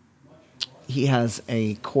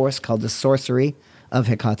course called The Sorcery of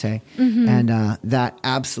Hecate, and that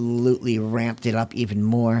absolutely ramped it up even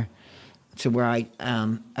more to where I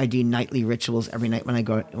do nightly rituals every night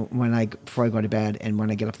before I go to bed, and when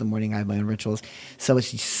I get up in the morning I have my own rituals. So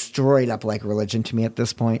it's straight up like religion to me at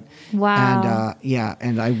this point. Wow. And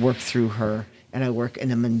and I work through her, and I work in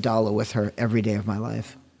a mandala with her every day of my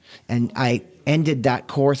life. And I ended that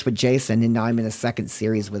course with Jason, and now I'm in a second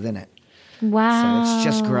series within it. Wow. So it's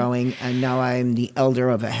just growing, and now I'm the elder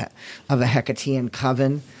of a Hecatean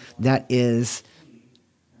coven that is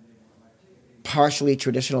partially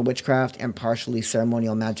traditional witchcraft and partially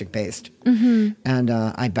ceremonial magic based. Mm-hmm. And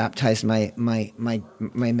I baptized my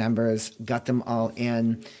members, got them all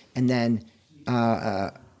in, and then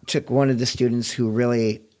took one of the students who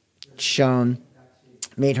really shone,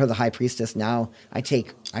 made her the high priestess. Now I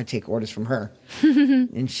take orders from her,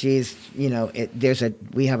 and she's we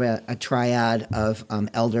have a triad of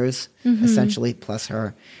elders essentially plus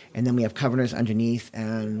her, and then we have covenanters underneath,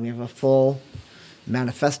 and we have a full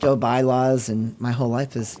manifesto, bylaws, and my whole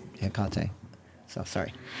life is Hecate. So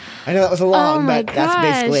sorry. I know that was a Oh long, my but gosh.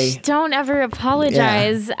 that's basically. Don't ever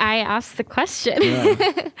apologize. I asked the question.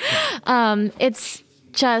 Yeah. It's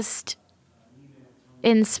just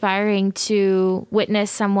inspiring to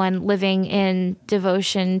witness someone living in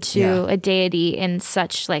devotion to a deity in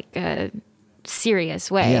such like a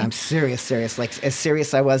serious way. Yeah, I'm serious. Like as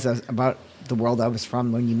serious I was about the world I was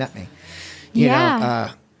from when you met me. You know,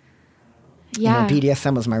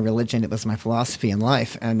 BDSM was my religion. It was my philosophy in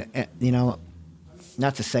life. And,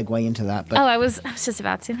 not to segue into that, but. Oh, I was just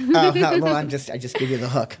about to. Oh, no, well, I just give you the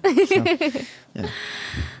hook. So,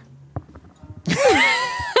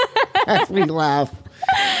 yeah. We laugh.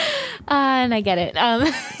 And I get it.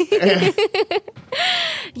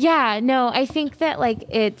 Yeah, no, I think that like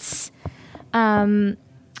it's, I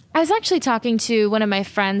was actually talking to one of my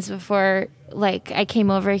friends before, like I came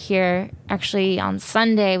over here actually on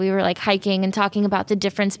Sunday. We were like hiking and talking about the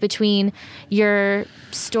difference between your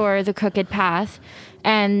store, The Crooked Path,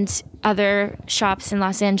 and other shops in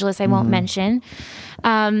Los Angeles I won't mention.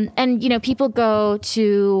 And, people go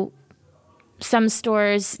to some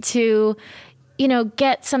stores to,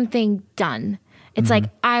 get something done. It's like,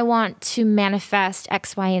 I want to manifest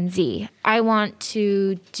X, Y, and Z. I want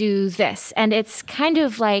to do this. And it's kind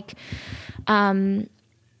of like,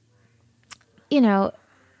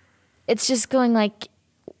 it's just going like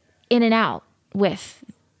in and out with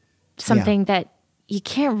something that you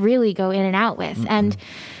can't really go in and out with. And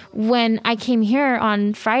when I came here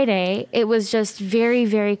on Friday, it was just very,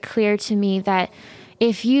 very clear to me that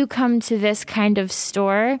if you come to this kind of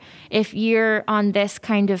store, if you're on this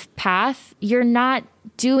kind of path, you're not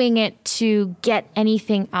doing it to get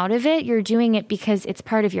anything out of it. You're doing it because it's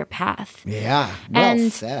part of your path. Yeah, well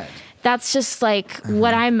said. That's just like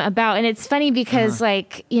what I'm about. And it's funny because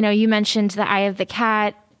like, you mentioned the Eye of the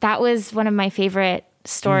Cat. That was one of my favorite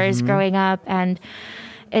stores growing up. And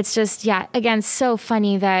it's just, again, so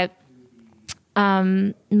funny that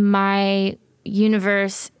my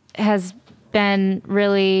universe has been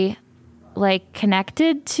really like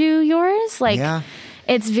connected to yours. Like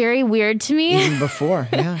it's very weird to me. Even before,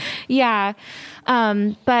 yeah.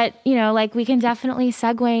 But, like we can definitely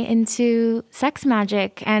segue into sex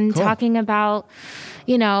magic and talking about,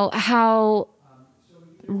 how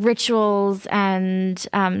rituals and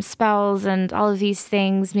spells and all of these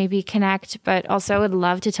things maybe connect, but also I would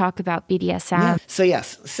love to talk about BDSM. Yeah. So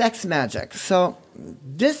yes, sex magic. So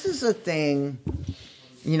this is a thing,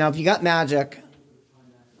 if you got magic,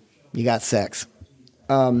 you got sex.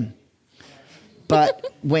 But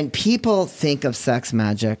when people think of sex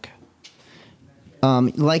magic,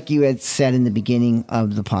 like you had said in the beginning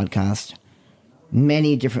of the podcast,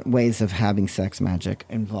 many different ways of having sex magic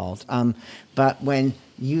involved. But when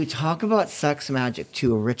you talk about sex magic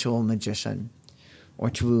to a ritual magician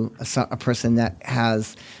or to a person that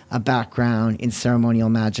has a background in ceremonial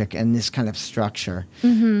magic and this kind of structure,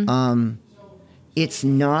 it's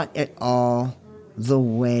not at all the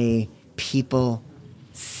way people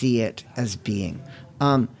see it as being.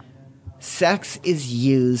 Sex is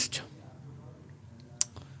used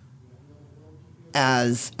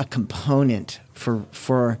as a component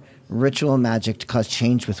for ritual magic to cause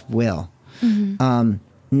change with will.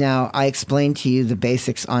 Now, I explained to you the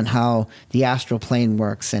basics on how the astral plane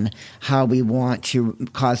works and how we want to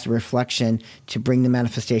cause the reflection to bring the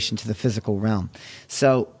manifestation to the physical realm.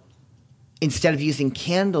 So instead of using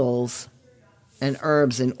candles and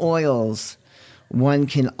herbs and oils, one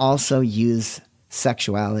can also use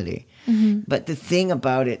sexuality. But the thing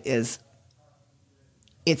about it is,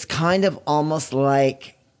 it's kind of almost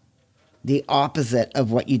like the opposite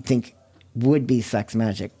of what you'd think would be sex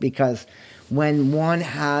magic, because when one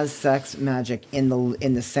has sex magic in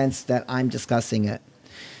the sense that I'm discussing it,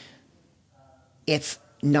 it's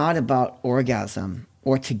not about orgasm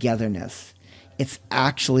or togetherness. It's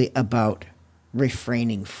actually about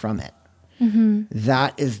refraining from it.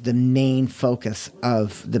 That is the main focus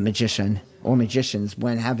of the magician or magicians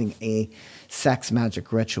when having a sex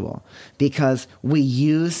magic ritual, because we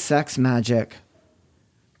use sex magic.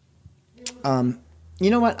 You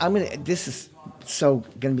know what? This is so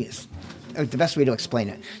going to be the best way to explain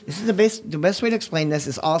it. This is the best way to explain this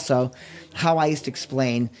is also how I used to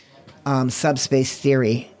explain subspace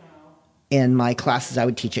theory in my classes I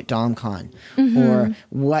would teach at DomCon, or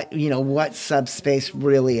what subspace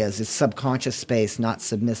really is. It's subconscious space, not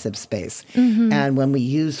submissive space. And when we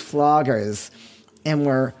use floggers and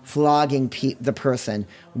we're flogging the person,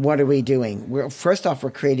 what are we doing? First off,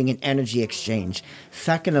 we're creating an energy exchange.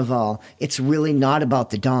 Second of all, it's really not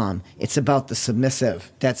about the dom. It's about the submissive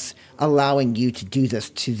that's allowing you to do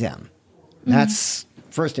this to them. That's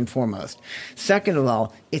first and foremost. Second of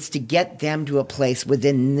all, it's to get them to a place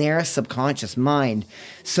within their subconscious mind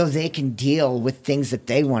so they can deal with things that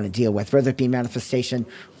they want to deal with, whether it be manifestation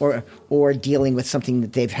or dealing with something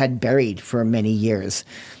that they've had buried for many years.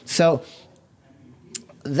 So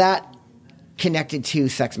that connected to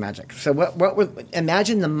sex magic. So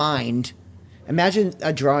imagine the mind, imagine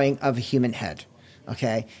a drawing of a human head,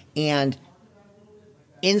 okay? And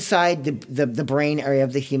inside the brain area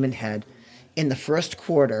of the human head, in the first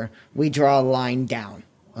quarter, we draw a line down,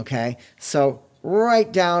 okay? So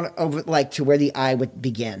right down over, like, to where the eye would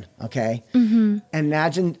begin, okay? Mm-hmm.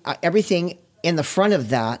 Imagine everything in the front of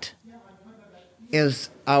that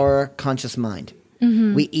is our conscious mind.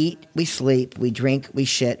 Mm-hmm. We eat, we sleep, we drink, we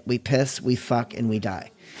shit, we piss, we fuck, and we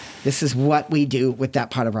die. This is what we do with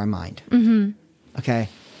that part of our mind. Mm-hmm. Okay?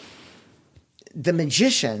 The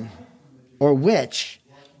magician or witch,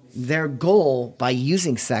 their goal by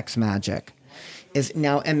using sex magic is,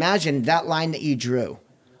 now imagine that line that you drew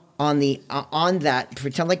on that,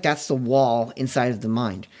 pretend like that's the wall inside of the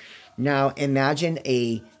mind. Now imagine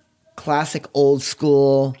a classic old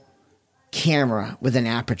school camera with an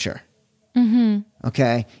aperture. Mm-hmm.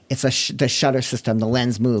 Okay, it's the shutter system. The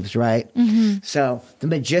lens moves, right? Mm-hmm. So the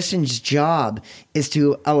magician's job is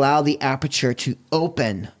to allow the aperture to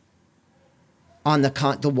open on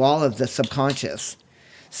the wall of the subconscious,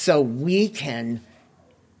 so we can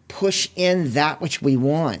push in that which we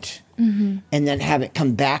want, mm-hmm. and then have it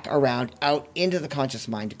come back around out into the conscious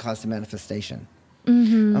mind to cause the manifestation.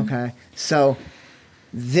 Mm-hmm. Okay, so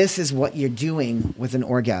this is what you're doing with an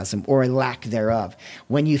orgasm or a lack thereof.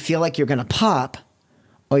 When you feel like you're going to pop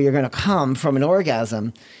or you're going to come from an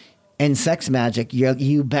orgasm in sex magic,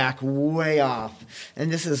 you back way off.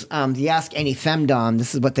 And this is, you ask any femdom,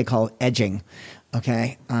 this is what they call edging,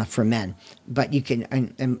 okay, for men. But you can,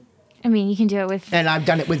 I mean, you can do it with and I've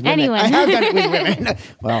done it with women. anyone. I have done it with women.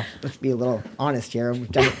 Well, let's be a little honest here.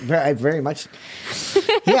 We've done it very much.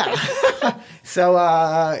 Yeah.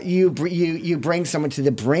 So you bring someone to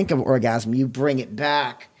the brink of orgasm. You bring it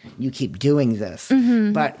back. You keep doing this.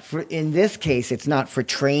 Mm-hmm. But in this case, it's not for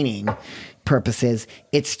training purposes.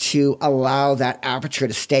 It's to allow that aperture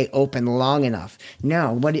to stay open long enough.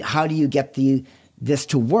 Now, how do you get this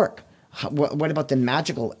to work? What about the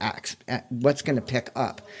magical acts? What's going to pick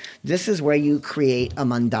up? This is where you create a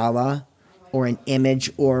mandala or an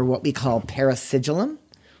image or what we call parasigillum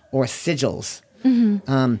or sigils.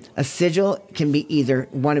 Mm-hmm. A sigil can be either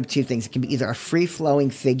one of two things. It can be either a free-flowing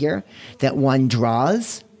figure that one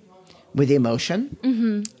draws with emotion,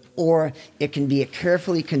 mm-hmm. or it can be a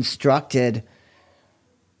carefully constructed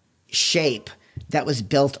shape that was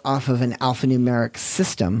built off of an alphanumeric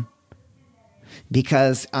system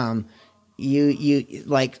because you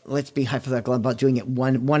like, let's be hypothetical about doing it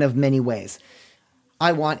one of many ways.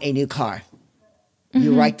 I want a new car. Mm-hmm.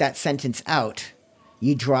 You write that sentence out.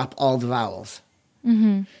 You drop all the vowels.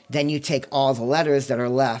 Mm-hmm. Then you take all the letters that are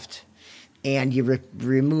left and you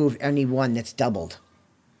remove any one that's doubled.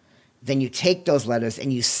 Then you take those letters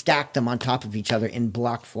and you stack them on top of each other in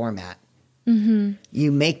block format. Mm-hmm.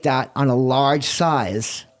 You make that on a large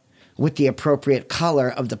size with the appropriate color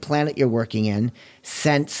of the planet you're working in,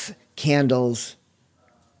 scents, candles,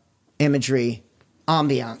 imagery,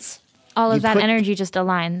 ambiance. All of that energy just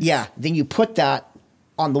aligns. Yeah. Then you put that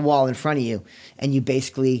on the wall in front of you and you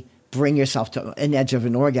basically bring yourself to an edge of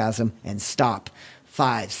an orgasm and stop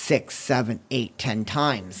 5, 6, 7, 8, 10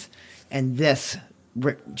 times. And this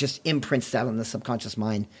just imprints that on the subconscious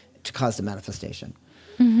mind to cause the manifestation.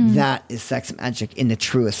 Mm-hmm. That is sex magic in the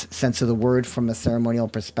truest sense of the word from a ceremonial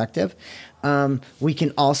perspective. We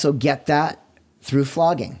can also get that through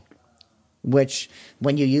flogging, which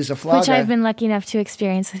when you use a flogger... Which I've been lucky enough to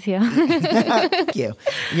experience with you. Thank you.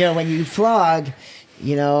 When you flog...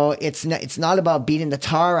 it's not about beating the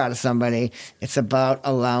tar out of somebody. It's about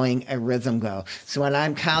allowing a rhythm go. So when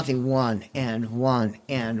I'm counting 1 and 1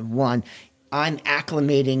 and 1, I'm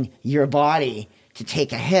acclimating your body to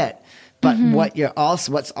take a hit. But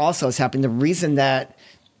mm-hmm. what's also is happening, the reason that,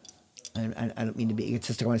 I don't mean to be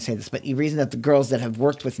egotistical when I say this, but the reason that the girls that have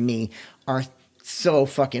worked with me are so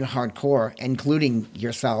fucking hardcore, including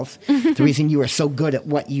yourself, the reason you are so good at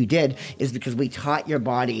what you did is because we taught your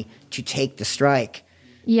body to take the strike.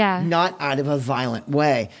 Yeah. Not out of a violent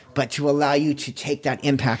way, but to allow you to take that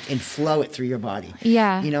impact and flow it through your body.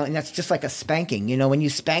 Yeah. And that's just like a spanking. When you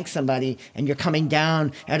spank somebody and you're coming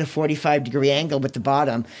down at a 45-degree angle with the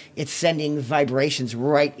bottom, it's sending vibrations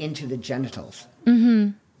right into the genitals,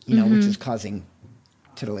 mm-hmm. Mm-hmm. Which is causing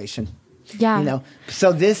titillation. Yeah.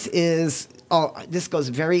 So this goes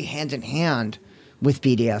very hand in hand with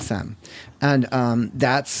BDSM. And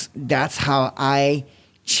that's how I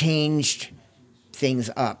changed things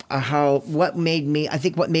up. What made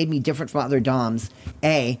me different from other doms,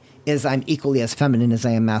 is I'm equally as feminine as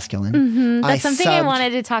I am masculine. Mm-hmm. That's something I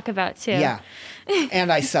wanted to talk about too. Yeah.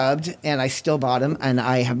 And I subbed, and I still bottom, and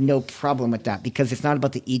I have no problem with that because it's not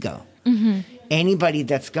about the ego. Mm-hmm. Anybody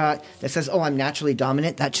that says, "Oh, I'm naturally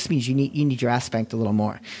dominant," that just means you need your ass spanked a little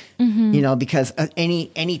more. Mm-hmm. Because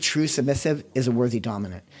any true submissive is a worthy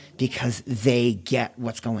dominant because they get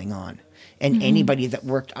what's going on. And anybody that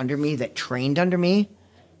worked under me, that trained under me,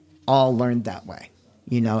 all learned that way.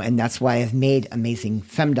 And that's why I've made amazing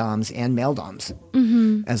femdoms and male doms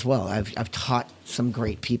as well. I've taught some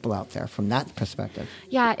great people out there from that perspective.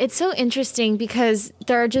 Yeah, it's so interesting because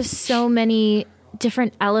there are just so many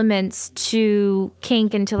different elements to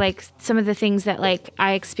kink and to like some of the things that like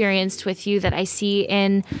I experienced with you that I see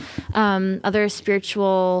in other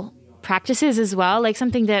spiritual practices as well. Like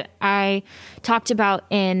something that I talked about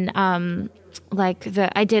in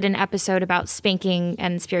I did an episode about spanking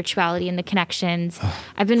and spirituality and the connections.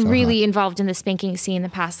 I've been really involved in the spanking scene the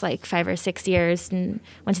past like 5 or 6 years and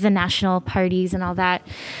went to the national parties and all that.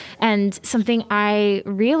 And something I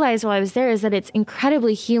realized while I was there is that it's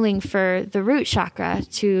incredibly healing for the root chakra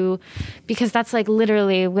because that's like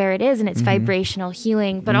literally where it is and it's vibrational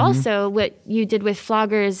healing. But also what you did with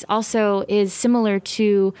floggers also is similar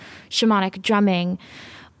to shamanic drumming.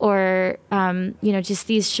 Or, just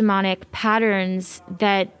these shamanic patterns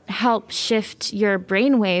that help shift your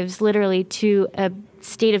brain waves literally to a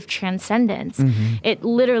state of transcendence. Mm-hmm. It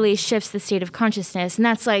literally shifts the state of consciousness. And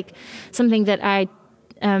that's like something that I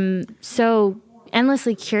am so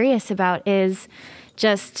endlessly curious about is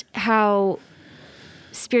just how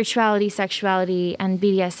spirituality, sexuality, and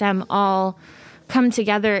BDSM all come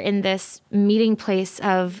together in this meeting place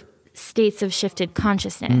of states of shifted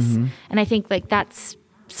consciousness. Mm-hmm. And I think like that's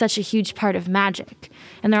such a huge part of magic,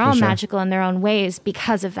 and they're all magical in their own ways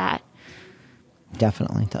because of that.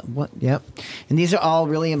 Definitely. Yep. And these are all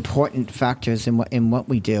really important factors in what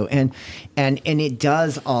we do, and it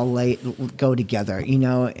does all go together.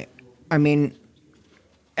 I mean,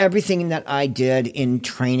 everything that I did in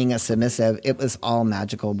training a submissive, it was all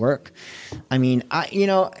magical work. I mean,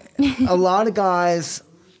 a lot of guys.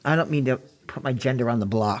 I don't mean to put my gender on the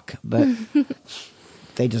block, but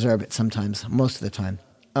they deserve it sometimes, most of the time.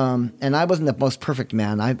 And I wasn't the most perfect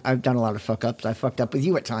man. I've done a lot of fuck ups. I fucked up with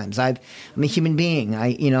you at times. I'm a human being.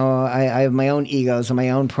 I have my own egos and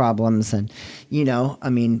my own problems. And, I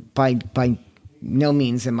mean, by no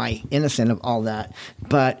means am I innocent of all that.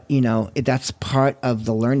 But, that's part of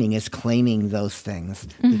the learning is claiming those things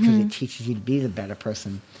because it teaches you to be the better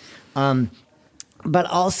person. But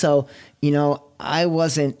also, I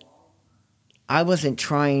wasn't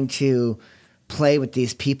trying to play with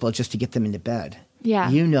these people just to get them into bed.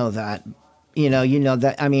 Yeah. You know that.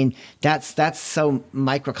 That. I mean, that's so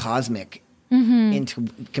microcosmic into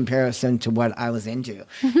comparison to what I was into.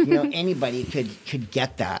 Anybody could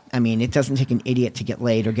get that. I mean, it doesn't take an idiot to get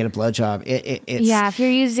laid or get a blowjob. It's if you're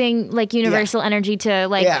using like universal energy to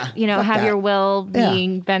have your will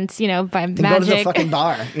being bent, by then magic. Go to the fucking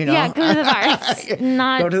bar. Yeah, go to the bar. It's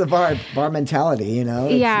not go to the bar mentality.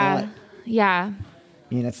 Yeah.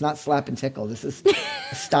 It's not slap and tickle. This is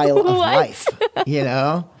a style of life. It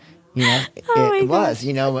was.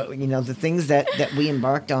 The things that we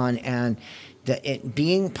embarked on, and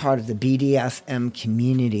being part of the BDSM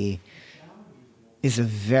community is a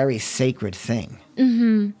very sacred thing.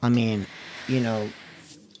 Mm-hmm. I mean,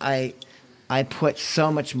 I put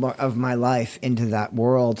so much more of my life into that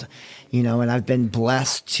world, and I've been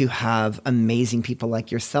blessed to have amazing people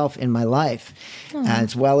like yourself in my life,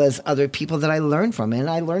 as well as other people that I learned from. And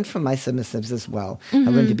I learned from my submissives as well. I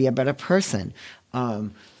learned to be a better person. I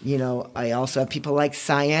also have people like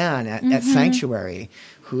Cyan at Sanctuary,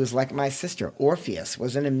 who is like my sister. Orpheus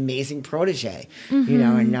was an amazing protege,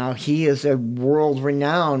 and now he is a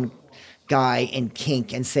world-renowned guy in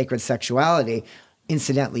kink and sacred sexuality.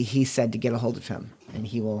 Incidentally, he said to get a hold of him, and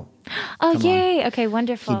he will. Oh, yay! Okay,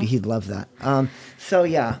 wonderful. He'd love that. So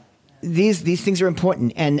yeah, these things are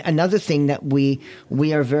important. And another thing that we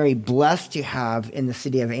are very blessed to have in the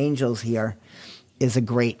City of Angels here is a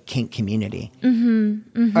great kink community.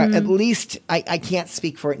 At least I can't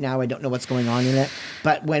speak for it now. I don't know what's going on in it.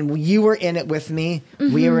 But when you were in it with me,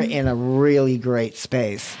 we were in a really great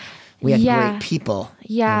space. We had great people.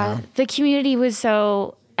 Yeah, the community was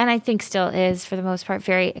so. And I think still is, for the most part,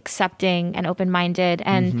 very accepting and open-minded.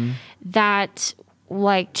 And that,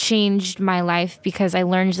 changed my life because I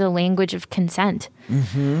learned the language of consent.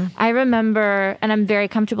 I remember, and I'm very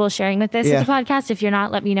comfortable sharing with this at the podcast. If you're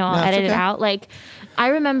not, let me know. I'll edit it out. I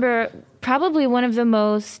remember probably one of the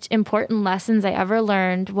most important lessons I ever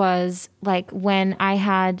learned was, when I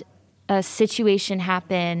had a situation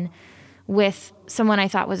happen with someone I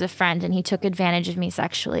thought was a friend, and he took advantage of me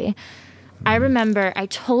sexually. I remember I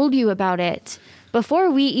told you about it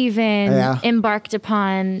before we even embarked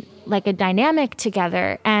upon like a dynamic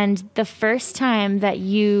together. And the first time that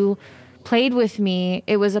you played with me,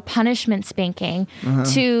 it was a punishment spanking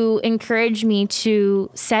to encourage me to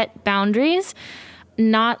set boundaries,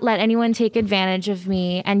 not let anyone take advantage of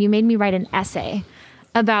me. And you made me write an essay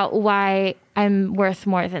about why I'm worth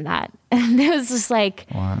more than that. And it was just like,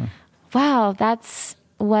 wow, that's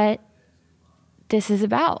what this is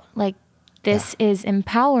about. Like, this is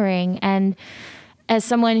empowering. And as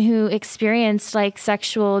someone who experienced like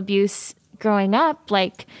sexual abuse growing up,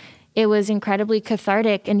 like it was incredibly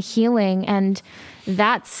cathartic and healing. And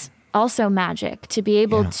that's also magic, to be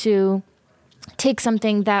able to take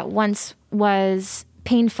something that once was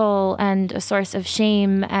painful and a source of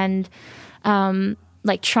shame and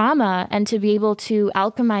like trauma, and to be able to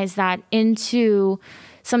alchemize that into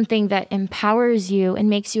something that empowers you and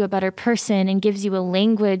makes you a better person and gives you a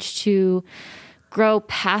language to grow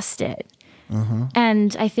past it.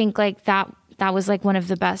 And I think like that was like one of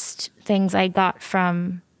the best things I got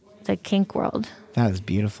from the kink world. That was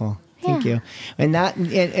beautiful. Thank you. And that,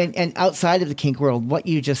 and outside of the kink world, what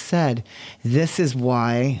you just said, this is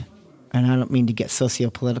why, and I don't mean to get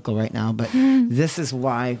socio-political right now, but this is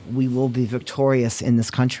why we will be victorious in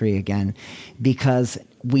this country again, because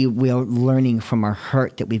we are learning from our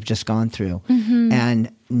hurt that we've just gone through.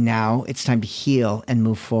 And now it's time to heal and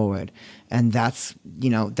move forward. And that's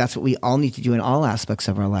what we all need to do in all aspects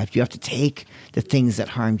of our life. You have to take the things that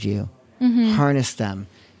harmed you, harness them,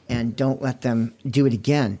 and don't let them do it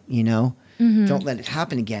again, Don't let it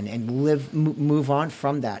happen again, and move on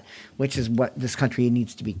from that, which is what this country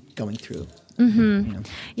needs to be going through.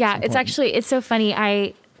 Yeah, it's so funny.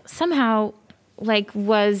 I somehow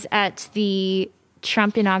was at the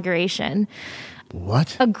Trump inauguration.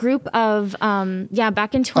 What? A group of,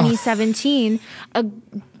 back in 2017, a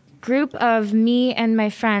group of me and my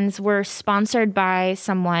friends were sponsored by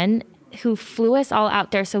someone who flew us all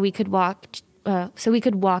out there so we could walk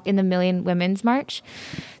in the Million Women's March.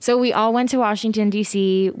 So we all went to Washington,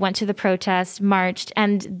 D.C., went to the protest, marched,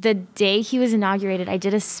 and the day he was inaugurated, I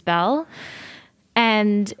did a spell.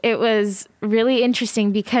 And it was really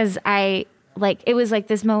interesting because it was like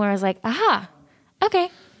this moment where I was like, aha,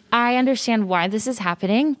 okay, I understand why this is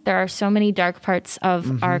happening. There are so many dark parts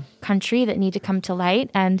of our country that need to come to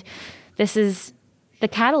light, and this is the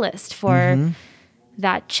catalyst for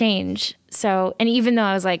that change. So, and even though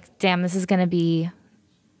I was like, damn, this is going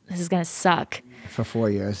to suck. For 4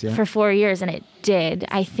 years, yeah. For 4 years, and it did.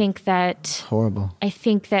 I think that... Horrible. I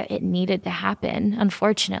think that it needed to happen,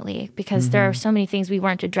 unfortunately, because there are so many things we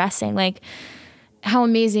weren't addressing. Like, how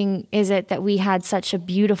amazing is it that we had such a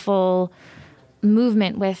beautiful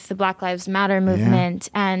movement with the Black Lives Matter movement,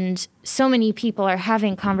 and so many people are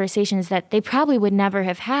having conversations that they probably would never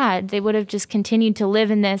have had. They would have just continued to live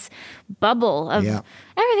in this bubble of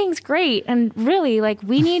everything's great. And really,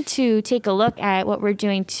 we need to take a look at what we're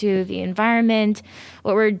doing to the environment,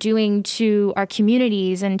 what we're doing to our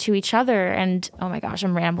communities and to each other. And oh my gosh,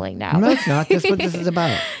 I'm rambling now. No, it's not. That's what this is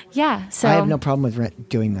about. Yeah. So I have no problem with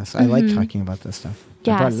doing this. I like talking about this stuff.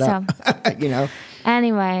 Yeah. I brought it up.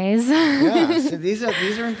 Anyways. So these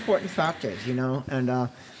are important factors,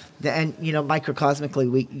 and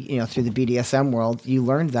microcosmically, we, through the BDSM world, you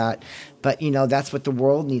learned that, but that's what the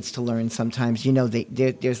world needs to learn sometimes.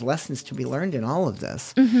 There's lessons to be learned in all of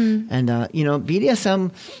this, and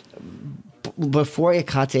BDSM. Before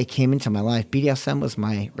Hecate came into my life, BDSM was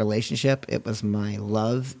my relationship. It was my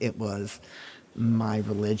love. It was my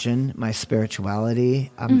religion, my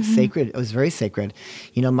spirituality. Sacred. It was very sacred.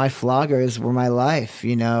 My floggers were my life.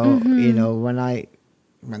 When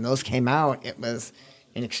those came out, it was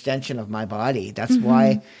an extension of my body. That's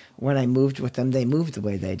why when I moved with them, they moved the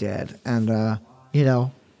way they did. And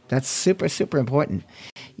that's super, super important.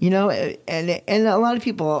 And a lot of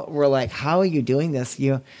people were like, "How are you doing this?"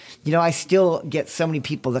 I still get so many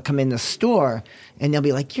people that come in the store and they'll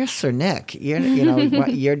be like, "You're Sir Nick.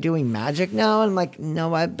 You're doing magic now?" And I'm like,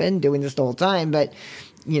 "No, I've been doing this the whole time, but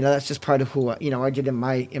that's just part of who I did in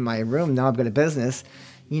my room. Now I've got a business,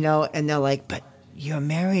 And they're like, "But you're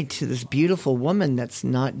married to this beautiful woman that's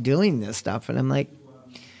not doing this stuff," and I'm like,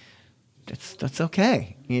 "That's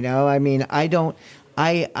okay." I mean, I don't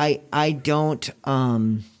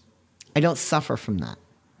suffer from that.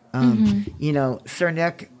 Sir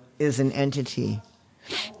Nick is an entity.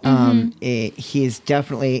 He is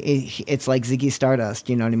definitely, it's like Ziggy Stardust,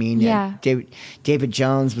 you know what I mean? Yeah. David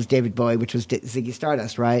Jones was David Bowie, which was Ziggy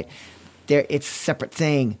Stardust, right? It's a separate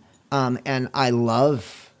thing. And I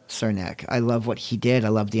love Cernak. I love what he did. I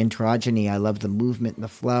love the androgyny. I love the movement and the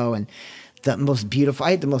flow and the most beautiful.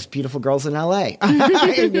 I had the most beautiful girls in LA.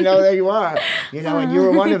 There you are. And you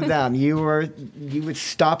were one of them. You would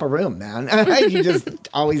stop a room, man. You just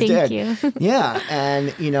always did. Thank you. Yeah,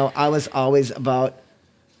 and I was always about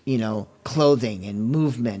clothing and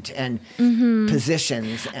movement and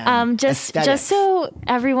positions and just aesthetics. so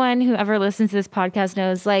everyone who ever listens to this podcast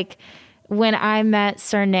knows, like when I met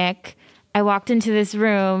Sir Nick, I walked into this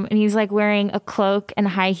room and he's like wearing a cloak and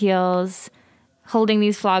high heels, holding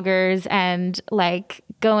these floggers and like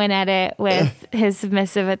going at it with his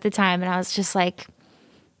submissive at the time. And I was just like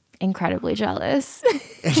incredibly jealous.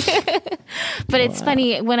 But it's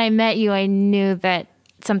funny, when I met you, I knew that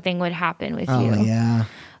something would happen with you. Oh, yeah.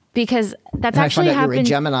 Because that's And actually I found out you were a happened.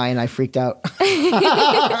 Gemini and I freaked out.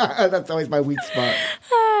 That's always my weak spot.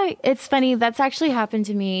 It's funny. That's actually happened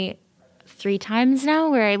to me 3 times now,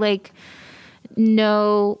 where I like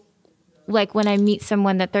know, like when I meet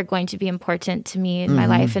someone, that they're going to be important to me in my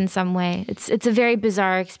life in some way. It's a very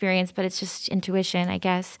bizarre experience, but it's just intuition, I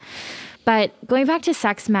guess. But going back to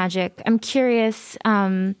sex magic, I'm curious.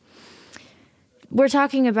 We're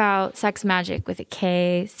talking about sex magic with a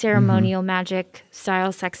K, ceremonial magic,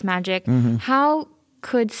 style sex magic. How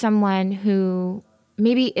could someone who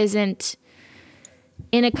maybe isn't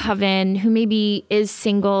in a coven, who maybe is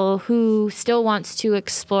single, who still wants to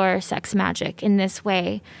explore sex magic in this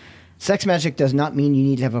way? Sex magic does not mean you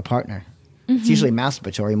need to have a partner. It's usually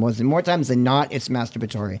masturbatory. More times than not, it's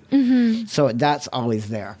masturbatory. So that's always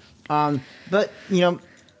there. But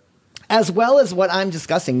as well as what I'm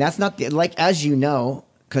discussing, that's not as you know,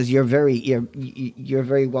 because you're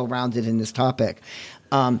very well rounded in this topic.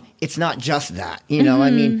 It's not just that, I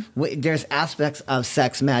mean, there's aspects of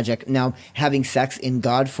sex magic. Now, having sex in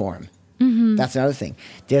God form, that's another thing.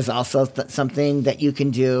 There's also something that you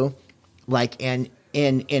can do, like in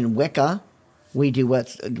Wicca, we do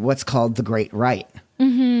what's called the Great Rite.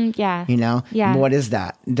 Yeah. Yeah. What is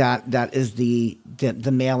that? That is the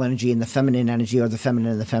male energy and the feminine energy, or the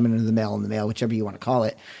feminine and the male and the male, whichever you want to call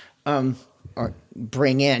it, or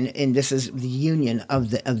bring in. And this is the union of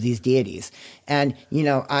these deities. And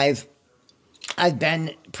I've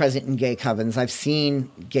been present in gay covens. I've seen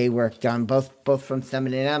gay work done both from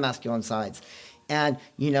feminine and masculine sides. And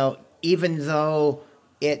even though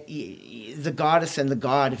the goddess and the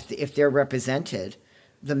god, if they're represented,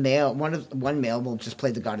 the male, one male will just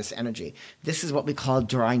play the goddess energy. This is what we call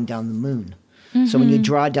drawing down the moon. So when you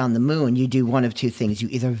draw down the moon, you do one of two things. You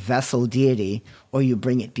either vessel deity, or you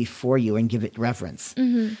bring it before you and give it reverence.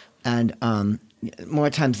 And more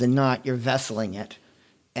times than not, you're vesseling it.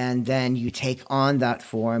 And then you take on that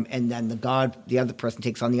form, and then the other person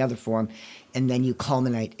takes on the other form, and then you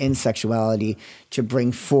culminate in sexuality to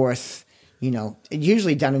bring forth,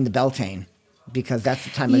 usually done in the Beltane, because that's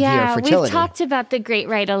the time of year of fertility. Yeah, we've talked about the Great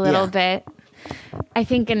Rite a little bit. I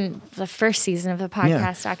think in the first season of the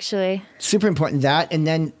podcast, actually. Super important, that. And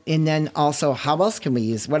then also, how else can we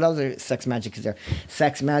use? What other sex magic is there?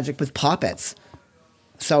 Sex magic with poppets.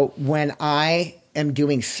 So when I am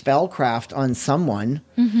doing spellcraft on someone,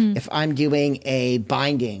 if I'm doing a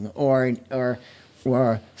binding or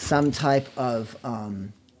some type of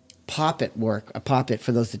poppet work, a poppet,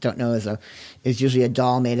 for those that don't know, is usually a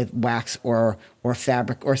doll made of wax or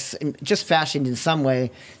fabric, or just fashioned in some way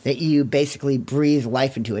that you basically breathe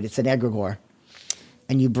life into it. It's an egregore,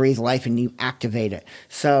 and you breathe life and you activate it.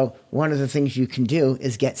 So one of the things you can do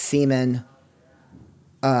is get semen,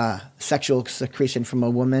 sexual secretion from a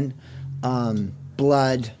woman,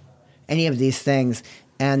 blood, any of these things,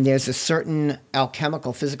 and there's a certain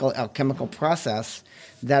physical alchemical process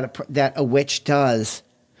that a witch does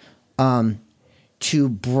to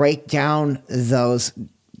break down those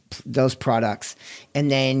products, and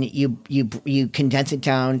then you condense it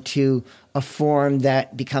down to a form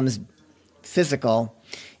that becomes physical,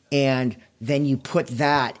 and then you put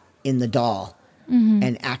that in the doll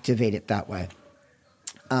and activate it that way.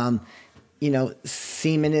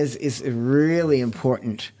 Semen is really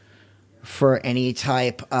important for any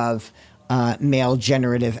type of male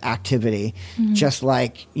generative activity, just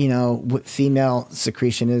like female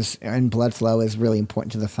secretion and blood flow is really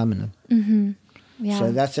important to the feminine. Yeah.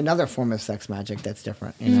 So that's another form of sex magic that's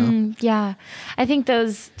different. Yeah, I think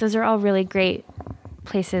those are all really great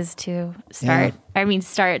places to start. Yeah. I mean,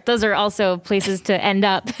 those are also places to end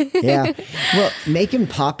up. Yeah. Well, making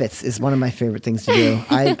poppets is one of my favorite things to do.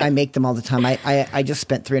 I make them all the time. I just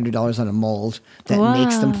spent $300 on a mold that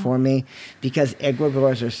makes them for me, because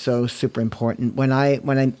egregores are so super important. When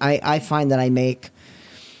I find that I make,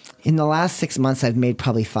 in the last 6 months, I've made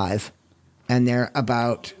probably 5, and they're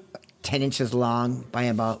about 10 inches long by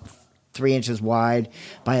about 3 inches wide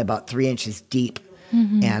by about 3 inches deep.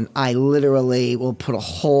 And I literally will put a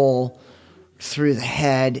hole through the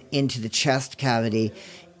head into the chest cavity,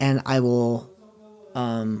 and I will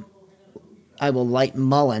light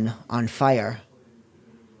mullein on fire,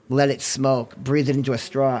 let it smoke, breathe it into a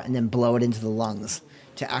straw, and then blow it into the lungs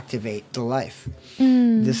to activate the life.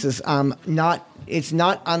 This is it's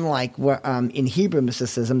not unlike where in Hebrew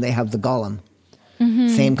mysticism they have the golem.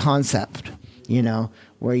 Same concept,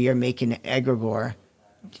 where you're making an egregore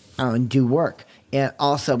do work. And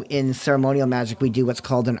also in ceremonial magic, we do what's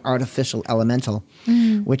called an artificial elemental,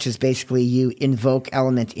 which is basically you invoke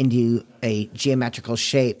element into a geometrical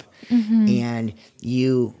shape, and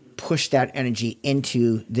you push that energy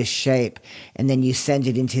into this shape, and then you send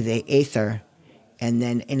it into the aether, and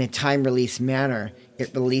then in a time-release manner,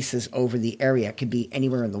 it releases over the area. It could be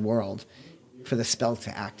anywhere in the world for the spell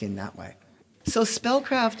to act in that way. So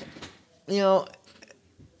spellcraft,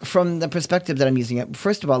 from the perspective that I'm using it,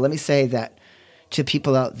 first of all, let me say that to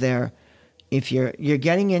people out there, if you're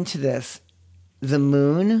getting into this, the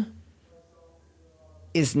moon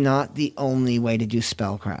is not the only way to do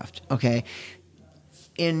spellcraft, okay?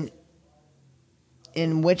 In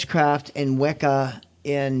witchcraft, in Wicca,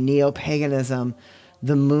 in neo-paganism,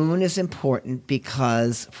 the moon is important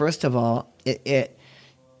because, first of all, it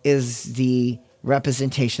is the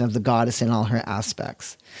representation of the goddess in all her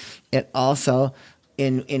aspects. It also,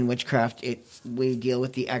 in witchcraft, we deal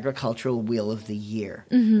with the agricultural wheel of the year,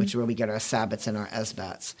 which is where we get our Sabbats and our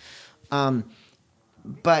Esbats.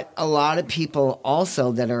 But a lot of people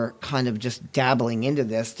also that are kind of just dabbling into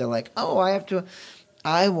this, they're like, oh,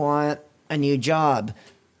 I want a new job,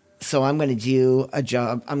 so I'm going to do a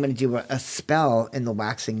job. I'm going to do a spell in the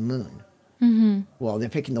waxing moon. Well, they're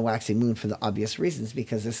picking the waxing moon for the obvious reasons,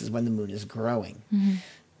 because this is when the moon is growing.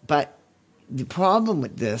 But the problem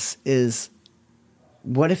with this is,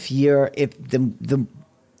 what if you're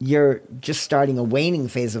just starting a waning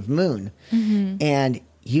phase of moon, and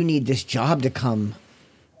you need this job to come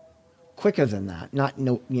quicker than that, not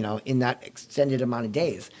in that extended amount of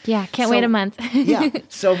days. Yeah, can't wait a month. Yeah.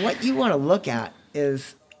 So what you want to look at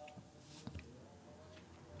is,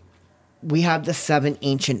 we have the 7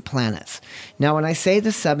 ancient planets. Now, when I say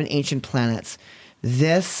the 7 ancient planets,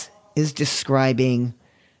 this is describing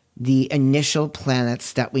the initial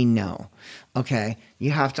planets that we know. Okay?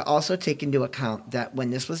 You have to also take into account that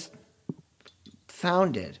when this was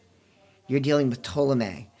founded, you're dealing with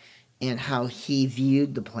Ptolemy and how he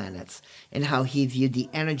viewed the planets and how he viewed the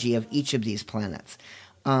energy of each of these planets.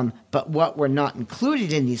 But what were not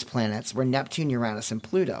included in these planets were Neptune, Uranus, and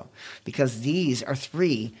Pluto, because these are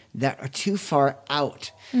 3 that are too far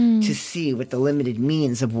out to see with the limited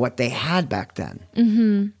means of what they had back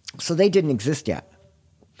then. So they didn't exist yet,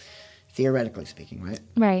 theoretically speaking, right?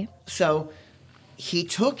 Right. So he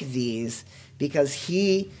took these because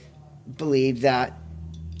he believed that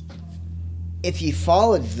if he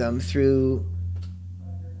followed them through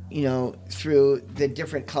the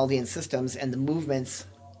different Chaldean systems and the movements,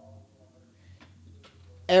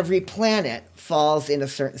 every planet falls in a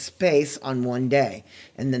certain space on one day,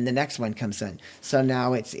 and then the next one comes in. So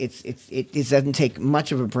now it doesn't take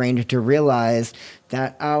much of a brain to realize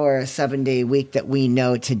that our 7-day week that we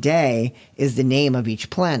know today is the name of each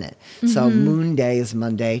planet. So Moon Day is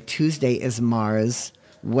Monday, Tuesday is Mars,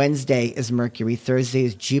 Wednesday is Mercury, Thursday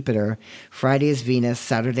is Jupiter, Friday is Venus,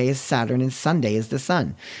 Saturday is Saturn, and Sunday is the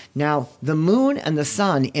Sun. Now, the moon and the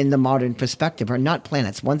sun in the modern perspective are not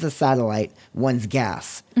planets. One's a satellite, one's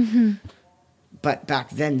gas. But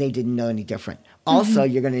back then, they didn't know any different. Also,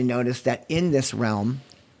 you're going to notice that in this realm,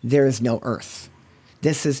 there is no Earth.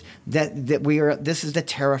 This is this is the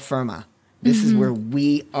terra firma. This is where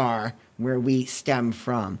we are, where we stem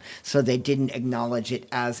from. So they didn't acknowledge it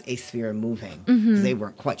as a sphere moving. They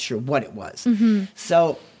weren't quite sure what it was.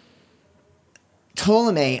 So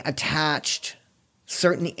Ptolemy attached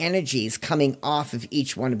certain energies coming off of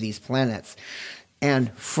each one of these planets.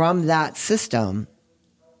 And from that system,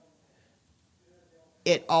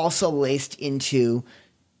 it also laced into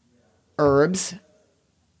herbs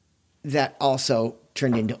that also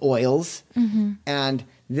turned into oils. And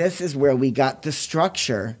this is where we got the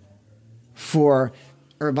structure for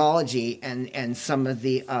herbology and some of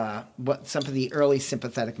the early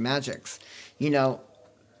sympathetic magics.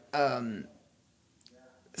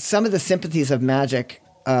 Some of the sympathies of magic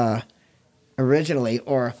originally,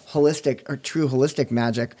 or holistic or true holistic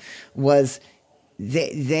magic, was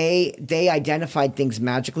they identified things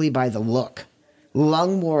magically by the look.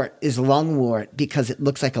 Lungwort is lungwort because it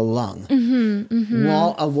looks like a lung.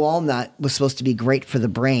 A walnut was supposed to be great for the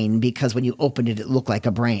brain because when you opened it, it looked like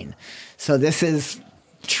a brain. So this is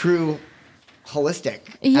true holistic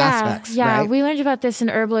aspects. Yeah, right? we learned about this in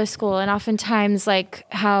herbalist school, and oftentimes, like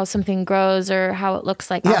how something grows or how it looks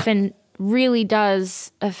like, Yeah. often really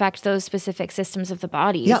does affect those specific systems of the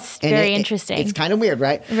body. Yeah, It's and very interesting. It's kind of weird,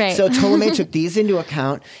 right? Right. So Ptolemy took these into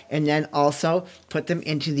account and then also put them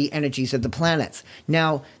into the energies of the planets.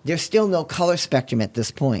 Now, there's still no color spectrum at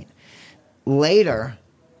this point. Later,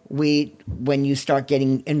 when you start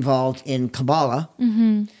getting involved in Kabbalah,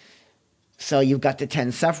 so you've got the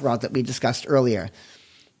 10 Sephiroth that we discussed earlier.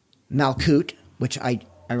 Malkut, which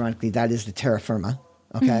ironically, that is the terra firma,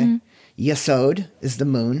 okay? Yesod is the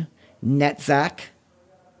moon. Netzach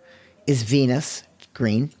is Venus,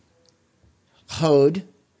 green. Hod,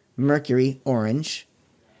 Mercury, orange.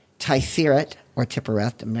 Tiferet, or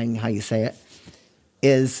Tippereth, I'm not know how you say it,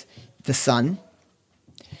 is the sun.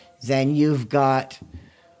 Then you've got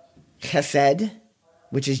Chesed,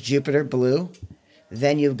 which is Jupiter, blue.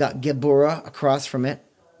 Then you've got Geburah across from it,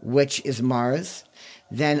 which is Mars.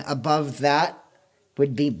 Then above that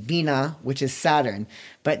would be Bina, which is Saturn.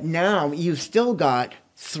 But now you've still got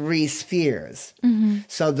 3 spheres.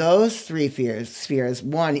 So those 3 spheres,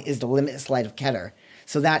 one is the limitless light of Keter.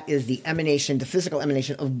 So that is the emanation, the physical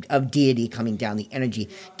emanation of deity coming down, the energy.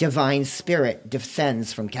 Divine spirit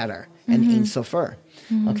descends from Keter and Ein Sofer.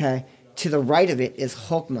 Okay? To the right of it is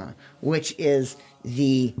Chokmah, which is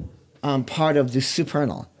the part of the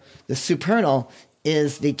supernal. The supernal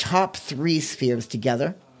is the top 3 spheres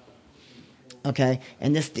together. Okay?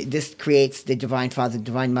 And this creates the Divine Father,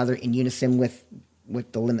 Divine Mother in unison with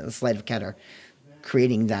the limitless light of Keter,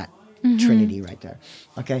 creating that Trinity right there.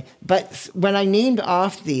 Okay? But when I named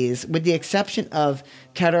off these, with the exception of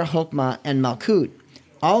Keter, Chokmah, and Malkut,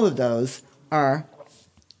 all of those are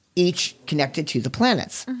each connected to the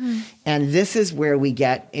planets. And this is where we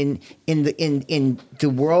get in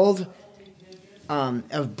the world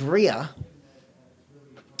of Bria.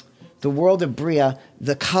 The world of Bria,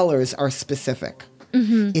 the colors are specific.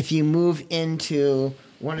 If you move into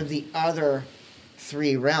one of the other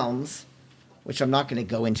 3 realms, which I'm not going to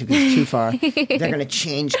go into because it's too far, they're going to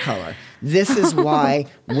change color. This is why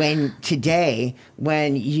when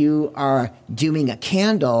you are doing a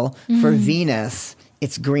candle for Venus,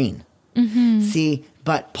 it's green. See,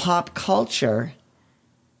 but pop culture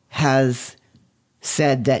has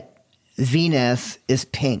said that Venus is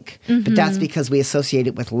pink, but that's because we associate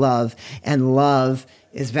it with love, and love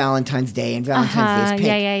is Valentine's Day, and Valentine's Day is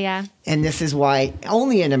pink. Yeah. And this is why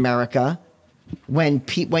only in America, when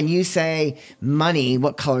you say money,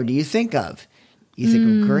 what color do you think of? You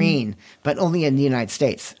think of green, but only in the United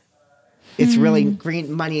States. It's really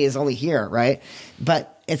green. Money is only here, right?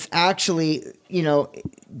 But it's actually,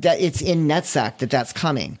 that it's in Netzach that's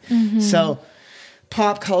coming. So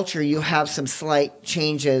pop culture, you have some slight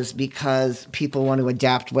changes because people want to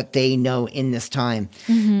adapt what they know in this time.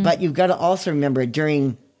 But you've got to also remember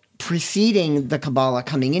preceding the Kabbalah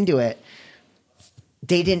coming into it,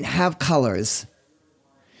 they didn't have colors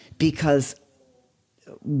because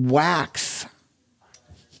wax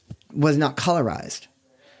was not colorized.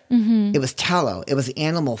 It was tallow. It was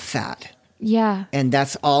animal fat. Yeah. And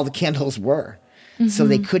that's all the candles were. So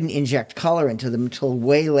they couldn't inject color into them until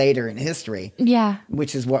way later in history. Yeah.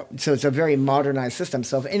 So it's a very modernized system.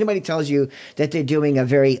 So if anybody tells you that they're doing a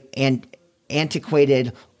very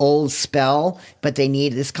antiquated old spell, but they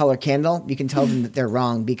need this color candle, you can tell them that they're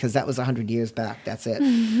wrong because that was 100 years back. That's it.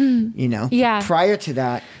 Yeah. Prior to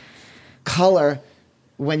that, color,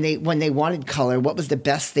 when they wanted color, what was the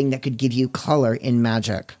best thing that could give you color in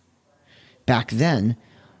magic? Back then,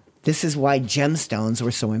 this is why gemstones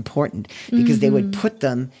were so important, because they would put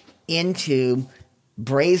them into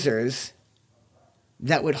braziers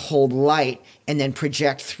that would hold light and then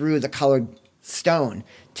project through the colored stone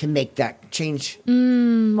to make that change.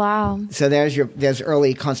 Wow. So there's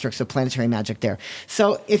early constructs of planetary magic there.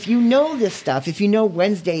 So if you know this stuff, if you know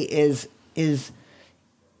Wednesday is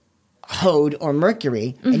Hod or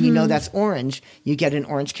Mercury, and you know that's orange, you get an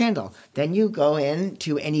orange candle. Then you go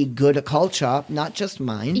into any good occult shop, not just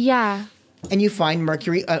mine. Yeah. And you find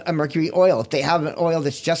mercury, a mercury oil. If they have an oil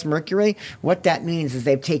that's just mercury, what that means is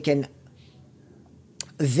they've taken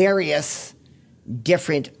various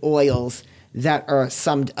different oils that are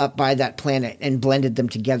summed up by that planet and blended them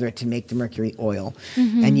together to make the mercury oil.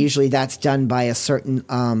 And usually that's done by a certain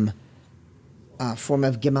form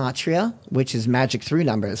of gematria, which is magic through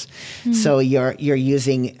numbers. So you're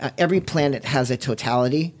using every planet has a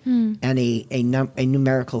totality and a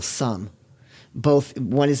numerical sum. Both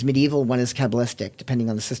one is medieval, one is Kabbalistic, depending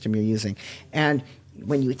on the system you're using. And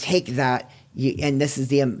when you take that, this is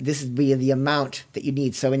the amount that you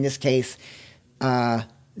need. So in this case,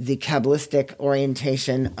 the Kabbalistic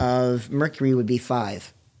orientation of Mercury would be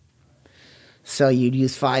 5. So you'd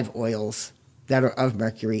use 5 oils that are of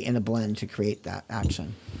mercury in a blend to create that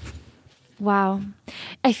action. Wow.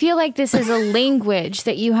 I feel like this is a language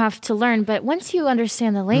that you have to learn, but once you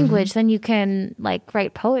understand the language, then you can like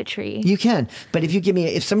write poetry. You can. But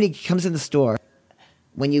if somebody comes in the store,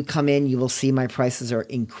 when you come in, you will see my prices are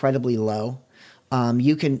incredibly low.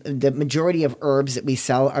 The majority of herbs that we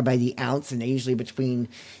sell are by the ounce, and they're usually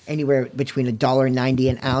anywhere between $1.90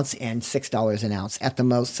 an ounce and $6 an ounce at the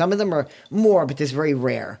most. Some of them are more, but it's very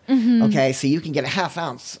rare. Okay, so you can get a half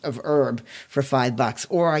ounce of herb for $5,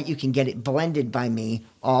 or you can get it blended by me,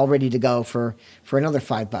 all ready to go for another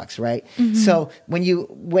 $5, right? So when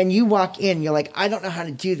you walk in, you're like, I don't know how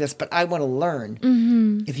to do this, but I want to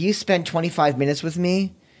learn. If you spend 25 minutes with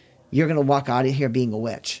me, you're going to walk out of here being a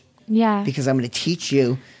witch. Yeah. Because I'm going to teach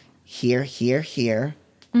you here,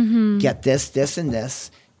 get this, and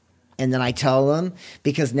this. And then I tell them,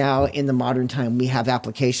 because now in the modern time, we have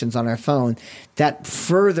applications on our phone that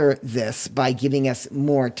further this by giving us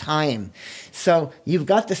more time. So you've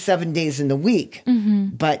got the 7 days in the week,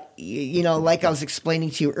 but like I was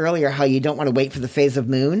explaining to you earlier, how you don't want to wait for the phase of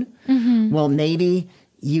moon. Well, maybe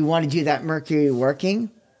you want to do that Mercury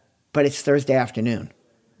working, but it's Thursday afternoon.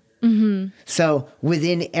 So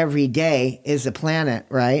within every day is a planet,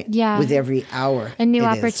 right? Yeah. With every hour. A new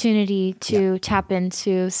opportunity to tap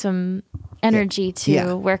into some energy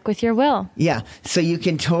to work with your will. Yeah. So you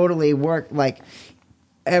can totally work like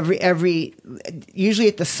usually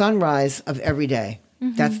at the sunrise of every day.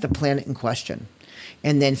 That's the planet in question.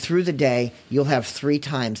 And then through the day, you'll have 3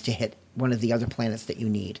 times to hit one of the other planets that you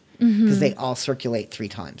need, because they all circulate 3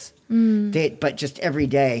 times. But just every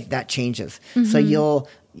day that changes. So you'll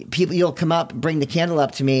come up, bring the candle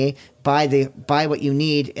up to me, buy what you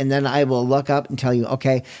need, and then I will look up and tell you,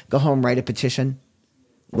 okay, go home, write a petition,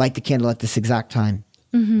 light the candle at this exact time.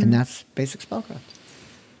 And that's basic spellcraft.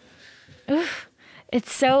 Oof.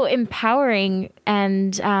 It's so empowering,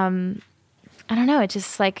 and I don't know, it's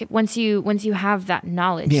just like once you have that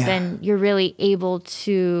knowledge, then you're really able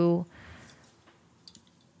to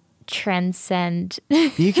transcend.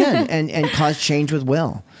 You can and cause change with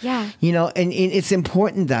will. Yeah. And it's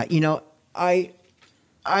important that, I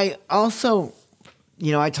also,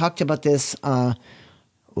 I talked about this 2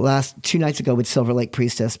 nights ago with Silver Lake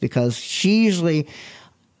Priestess, because her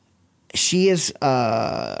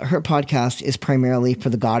podcast is primarily for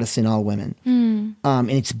the goddess in all women.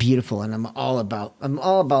 And it's beautiful, and I'm all about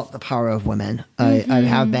the power of women. I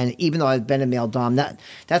have been, even though I've been a male dom,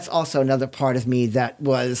 that's also another part of me that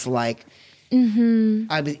was like,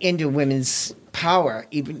 I was into women's power,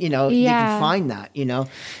 even, you can find that,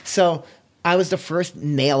 So I was the first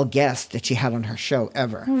male guest that she had on her show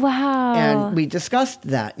ever. Wow. And we discussed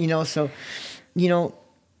that, so,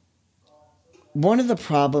 one of the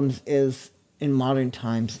problems is in modern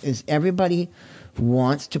times is everybody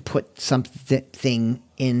wants to put something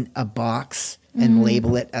in a box and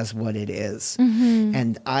label it as what it is.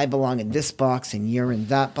 And I belong in this box, and you're in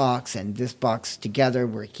that box, and this box together,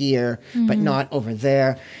 we're here, but not over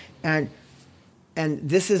there. And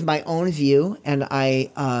this is my own view, and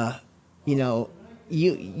I,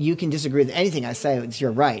 you can disagree with anything I say, it's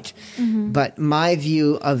your right. But my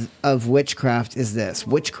view of witchcraft is this.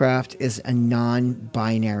 Witchcraft is a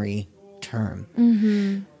non-binary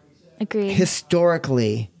term. Agreed.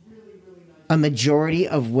 Historically, a majority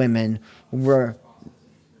of women were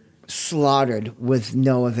slaughtered with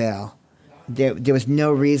no avail. There was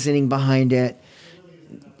no reasoning behind it.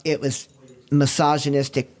 It was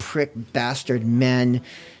misogynistic, prick, bastard men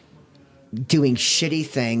doing shitty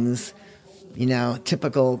things,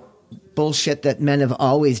 typical bullshit that men have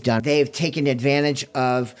always done. They've taken advantage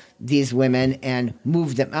of these women and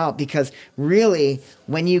moved them out, because really,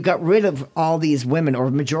 when you got rid of all these women,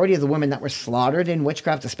 or majority of the women that were slaughtered in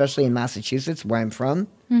witchcraft, especially in Massachusetts, where I'm from,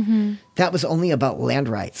 that was only about land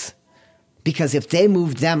rights. Because if they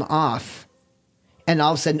moved them off, and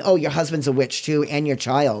all of a sudden, oh, your husband's a witch too, and your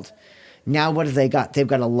child, now what have they got? They've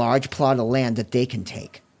got a large plot of land that they can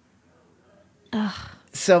take. Ugh.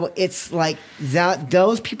 So it's like that.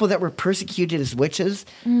 Those people that were persecuted as witches,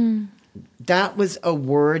 that was a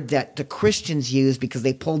word that the Christians used because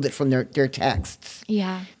they pulled it from their texts.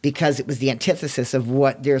 Yeah. Because it was the antithesis of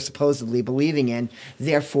what they're supposedly believing in.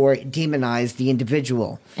 Therefore, it demonized the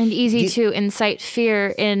individual. And easy to incite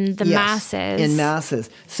fear in the masses. In masses.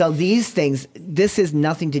 So these things, this has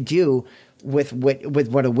nothing to do with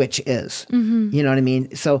what a witch is. You know what I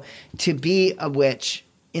mean? So to be a witch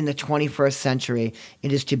in the 21st century,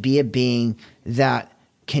 it is to be a being that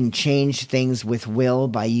can change things with will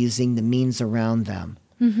by using the means around them.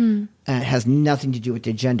 It has nothing to do with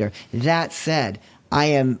their gender. That said, I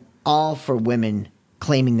am all for women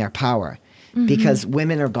claiming their power. because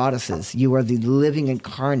women are goddesses. You are the living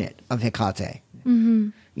incarnate of Hecate.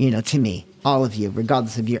 To me, all of you,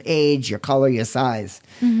 regardless of your age, your color, your size,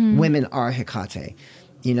 women are Hecate.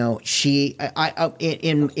 In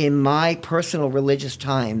my personal religious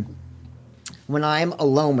time, when I'm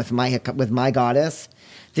alone with my goddess,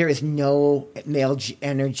 there is no male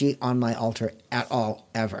energy on my altar at all,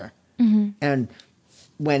 ever. And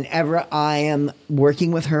whenever I am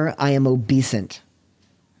working with her, I am obeisant.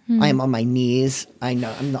 I am on my knees. I'm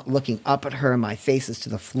not looking up at her. My face is to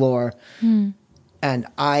the floor. And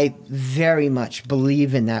I very much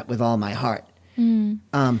believe in that with all my heart.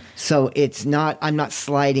 So I'm not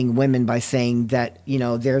slighting women by saying that,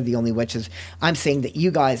 they're the only witches. I'm saying that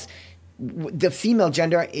you guys, the female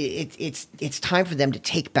gender, it's time for them to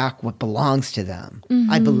take back what belongs to them.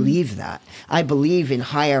 I believe that. I believe in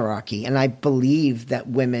hierarchy, and I believe that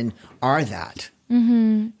women are that.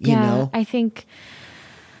 You know? I think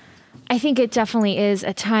it definitely is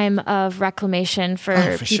a time of reclamation for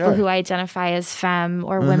people sure. who identify as femme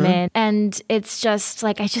or women. And it's just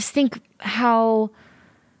like, I just think how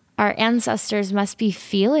our ancestors must be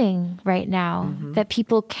feeling right now, that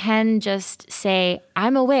people can just say,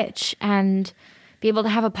 I'm a witch, and be able to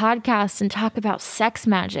have a podcast and talk about sex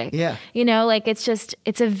magic. Yeah.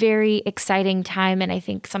 It's a very exciting time. And I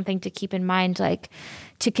think something to keep in mind, to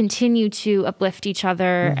continue to uplift each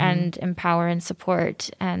other and empower and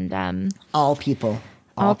support, and all people,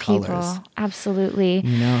 all colors. People, absolutely.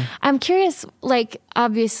 I'm curious.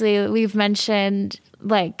 Obviously, we've mentioned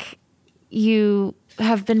you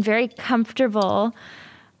have been very comfortable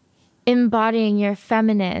embodying your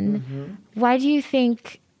feminine. Why do you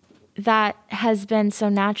think that has been so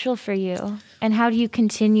natural for you, and how do you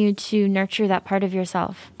continue to nurture that part of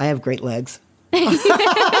yourself? I have great legs. I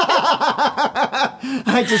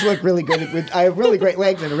just look really good. I have really great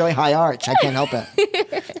legs and a really high arch. I can't help it.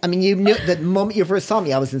 I mean, you knew the moment you first saw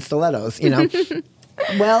me, I was in stilettos,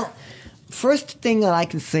 Well, first thing that I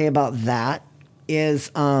can say about that is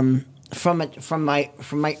from my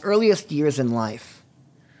earliest years in life,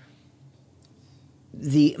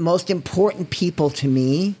 the most important people to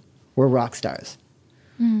me were rock stars.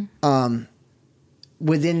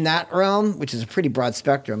 Within that realm, which is a pretty broad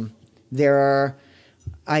spectrum, there's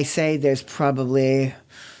probably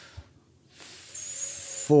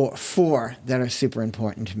four that are super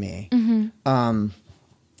important to me.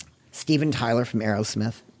 Steven Tyler from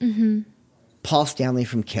Aerosmith. Paul Stanley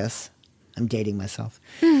from Kiss. I'm dating myself.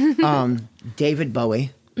 David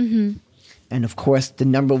Bowie. And of course, the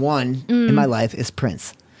number one in my life is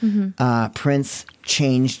Prince. Prince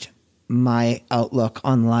changed my outlook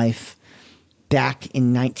on life back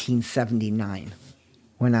in 1979.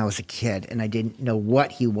 When I was a kid, and I didn't know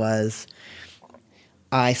what he was.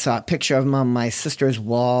 I saw a picture of him on my sister's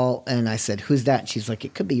wall, and I said, "Who's that?" And she's like,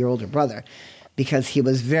 "It could be your older brother," because he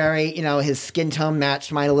was very, his skin tone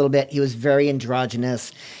matched mine a little bit. He was very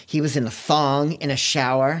androgynous. He was in a thong in a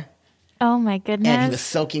shower. Oh my goodness! And he was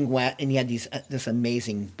soaking wet, and he had this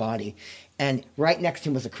amazing body. And right next to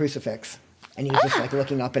him was a crucifix. And he was just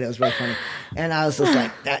looking up at it. It was really funny. And I was just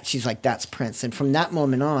like, that. She's like, that's Prince. And from that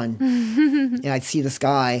moment on, and I'd see this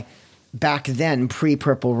guy back then,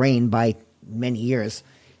 pre-Purple Rain by many years.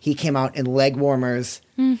 He came out in leg warmers,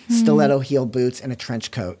 stiletto heel boots, and a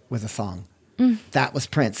trench coat with a thong. That was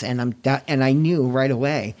Prince. And I knew right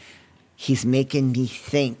away, he's making me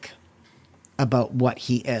think about what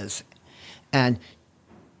he is. And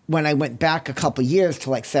when I went back a couple years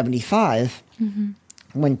to 75,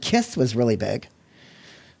 when Kiss was really big,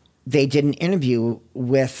 they did an interview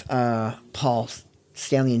with Paul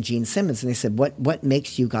Stanley and Gene Simmons, and they said, what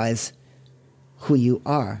makes you guys who you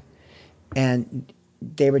are? And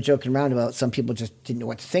they were joking around about some people just didn't know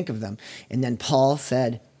what to think of them. And then Paul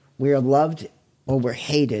said, we are loved or we're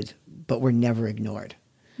hated, but we're never ignored.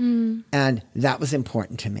 And that was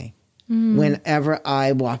important to me. Whenever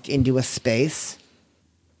I walked into a space,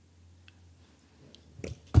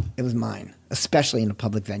 it was mine, especially in a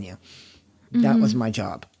public venue. That was my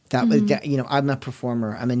job. That was, I'm a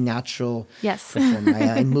performer. I'm a natural performer.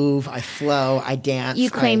 I move, I flow, I dance. You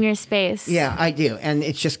claim your space. Yeah, I do. And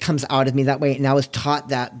it just comes out of me that way. And I was taught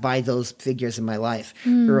that by those figures in my life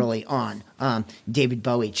early on. David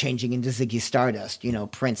Bowie changing into Ziggy Stardust,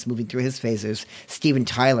 Prince moving through his phases. Steven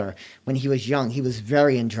Tyler, when he was young, he was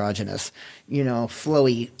very androgynous,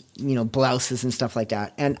 flowy, blouses and stuff like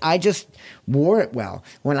that. And I just wore it well.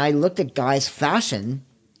 When I looked at guys' fashion,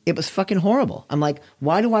 it was fucking horrible. I'm like,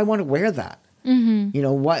 why do I want to wear that?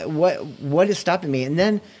 What is stopping me? And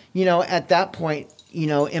then, at that point,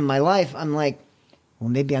 in my life, I'm like, well,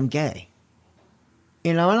 maybe I'm gay.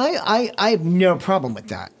 You know, and I have no problem with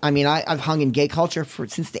that. I mean, I've hung in gay culture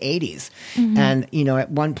since the 80s. And, you know, at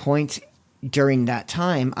one point during that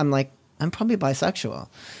time, I'm like, I'm probably bisexual.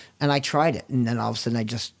 And I tried it. And then all of a sudden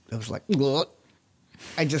I was like, bleh.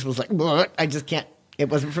 I just was like, bleh. I just can't, it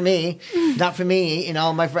wasn't for me. Not for me. You know,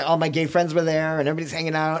 all my gay friends were there and everybody's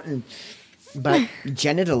hanging out. But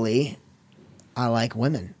genitally, I like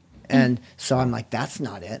women. And so I'm like, that's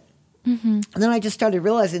not it. And then I just started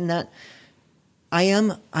realizing that I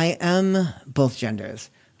am both genders.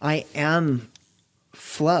 I am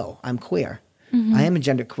flow. I'm queer. I am a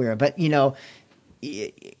gender queer. But, you know,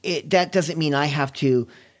 that doesn't mean I have to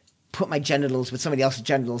put my genitals with somebody else's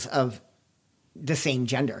genitals of the same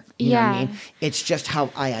gender. You know what I mean? It's just how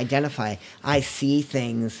I identify. I see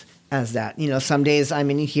things as that. You know, some days I'm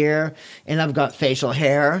in here and I've got facial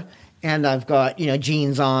hair and I've got, you know,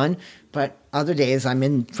 jeans on. But other days I'm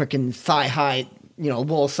in freaking thigh-high, you know,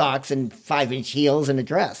 wool socks and 5-inch heels and a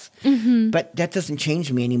dress. But that doesn't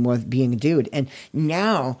change me anymore being a dude. And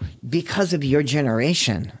now, because of your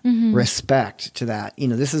generation, respect to that. You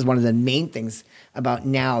know, this is one of the main things about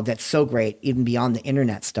now that's so great, even beyond the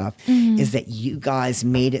internet stuff, is that you guys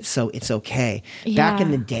made it so it's okay. Back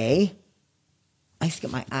in the day, I used to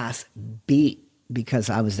get my ass beat because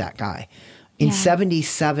I was that guy. In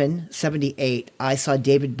 77, 78, I saw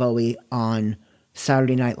David Bowie on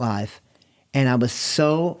Saturday Night Live. And I was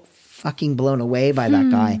so fucking blown away by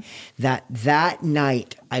that guy that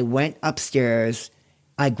night I went upstairs,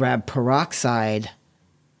 I grabbed peroxide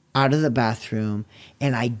out of the bathroom,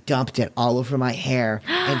 and I dumped it all over my hair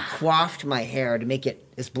and coiffed my hair to make it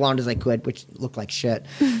as blonde as I could, which looked like shit.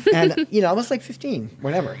 And, you know, I was like 15,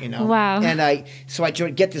 whatever, you know. Wow. And so I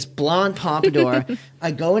get this blonde pompadour.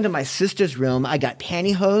 I go into my sister's room. I got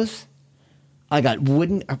pantyhose. I got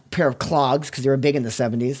a pair of clogs because they were big in the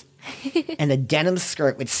 70s, and a denim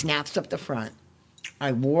skirt which snaps up the front.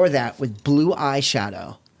 I wore that with blue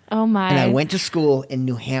eyeshadow. Oh, my. And I went to school in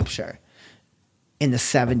New Hampshire in the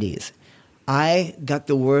 70s. I got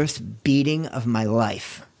the worst beating of my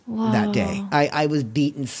life that day. I was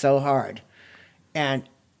beaten so hard. And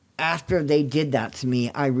after they did that to me,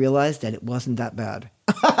 I realized that it wasn't that bad.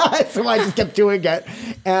 So I just kept doing it.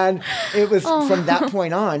 And it was from that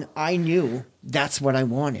point on, I knew that's what I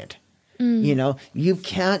wanted. You know, you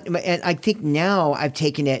can't, and I think now I've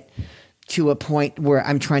taken it to a point where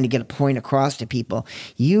I'm trying to get a point across to people.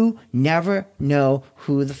 You never know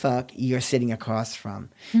who the fuck you're sitting across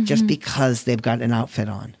from just because they've got an outfit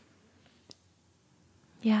on.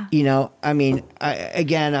 Yeah. You know, I mean,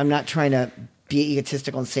 again, I'm not trying to be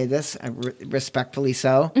egotistical and say this, respectfully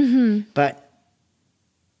so, but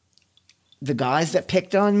the guys that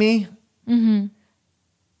picked on me,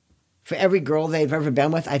 for every girl they've ever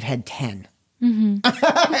been with, I've had 10.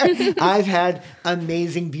 I've had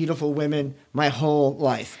amazing, beautiful women my whole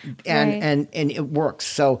life, and it works.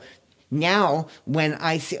 So now when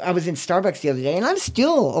I was in Starbucks the other day, and I'm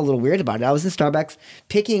still a little weird about it. I was in Starbucks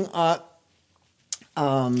picking up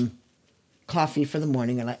coffee for the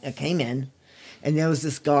morning, and I came in, and there was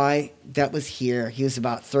this guy that was here. He was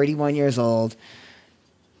about 31 years old,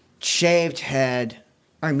 shaved head,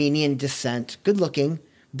 Armenian descent, good looking,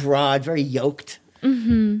 broad, very yoked.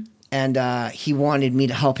 And he wanted me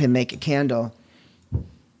to help him make a candle.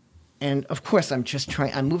 And of course, I'm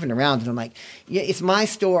moving around, and I'm like, yeah, it's my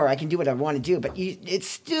store. I can do what I want to do. But it's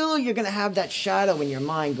still, you're going to have that shadow in your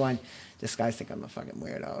mind going, this guy think I'm a fucking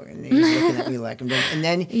weirdo. And he's looking at me like I'm doing. And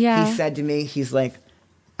then he said to me, he's like,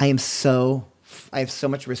 I have so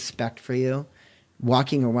much respect for you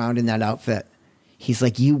walking around in that outfit. He's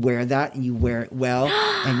like, you wear that and you wear it well.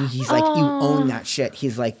 And he's like, you own that shit.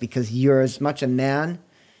 He's like, because you're as much a man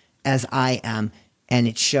as I am, and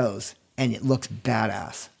it shows, and it looks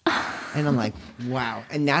badass. And I'm like, wow.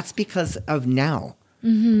 And that's because of now.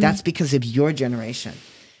 That's because of your generation.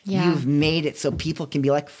 You've made it so people can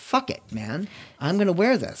be like, fuck it, man. I'm going to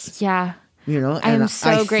wear this. Yeah. You know, I am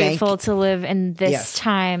so grateful to live in this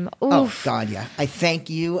time. Oof. Oh God, yeah. I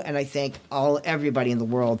thank you, and I thank everybody in the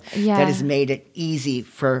world that has made it easy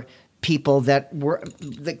for people that were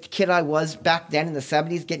the kid I was back then in the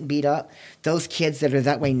 70s getting beat up. Those kids that are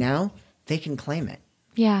that way now, they can claim it.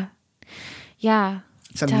 Yeah. Yeah.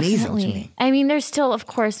 It's amazing to me. I mean, there's still, of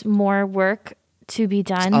course, more work to be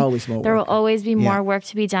done. There's always more work. There will always be more work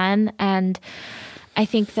to be done. And I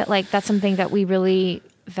think that like that's something that we really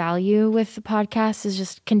value with the podcast is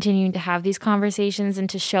just continuing to have these conversations and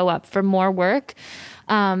to show up for more work.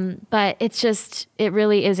 But it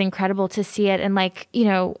really is incredible to see it. And like, you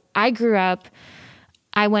know,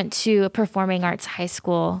 I went to a performing arts high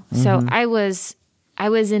school. So I was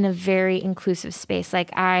in a very inclusive space.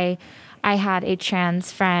 Like I I had a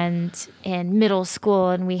trans friend in middle school,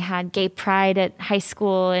 and we had gay pride at high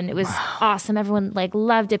school, and it was awesome. Everyone like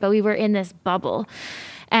loved it, but we were in this bubble.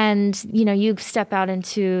 And, you know, you step out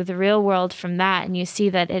into the real world from that and you see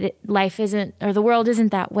that life isn't, or the world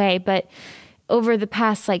isn't that way. But over the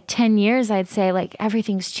past like 10 years, I'd say like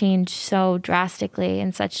everything's changed so drastically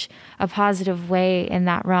in such a positive way in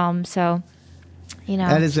that realm. So, you know.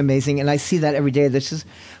 That is amazing. And I see that every day. This is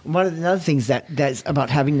one of the other things that's about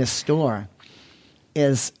having this store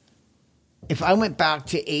is if I went back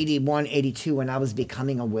to 81, 82 when I was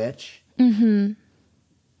becoming a witch,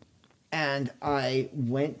 and I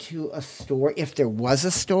went to a store, if there was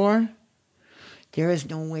a store, there is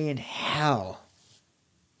no way in hell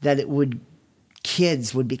that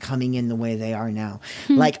kids would be coming in the way they are now.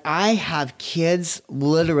 Like, I have kids,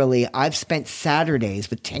 literally, I've spent Saturdays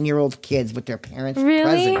with 10-year-old kids with their parents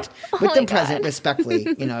present. With them present, respectfully.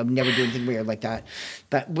 You know, I would never do anything weird like that.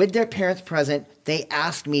 But with their parents present, they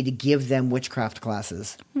asked me to give them witchcraft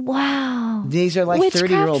classes. Wow. These are like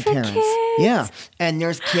 30-year-old parents. Kids? Yeah. And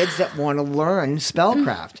there's kids that want to learn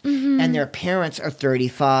spellcraft. And their parents are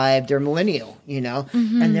 35. They're millennial, you know.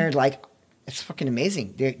 And they're like, it's fucking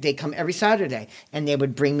amazing. They come every Saturday, and they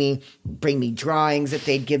would bring me drawings that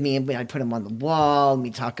they'd give me, and I'd put them on the wall, and we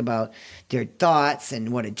talk about their thoughts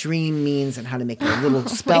and what a dream means and how to make a little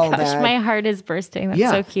spell my gosh, bag. my heart is bursting. That's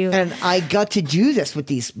so cute. And I got to do this with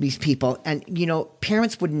these people, and you know,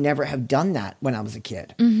 parents would never have done that when I was a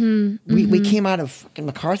kid. We came out of fucking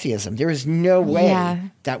McCarthyism. There is no way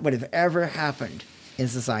that would have ever happened in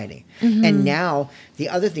society. And now the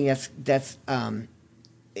other thing that's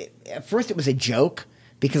at first it was a joke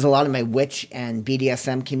because a lot of my witch and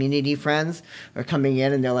BDSM community friends are coming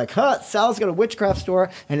in and they're like, Sal's got a witchcraft store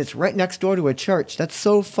and it's right next door to a church. That's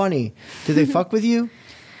so funny. Do they fuck with you?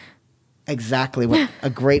 Exactly. A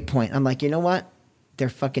great point. I'm like, you know what? They're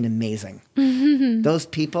fucking amazing. Those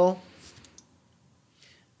people,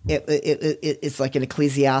 it's like an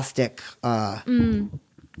ecclesiastic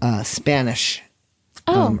Spanish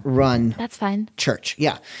run that's fine. church.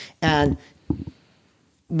 Yeah. And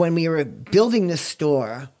when we were building this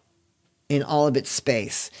store in all of its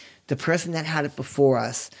space, the person that had it before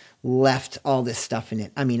us left all this stuff in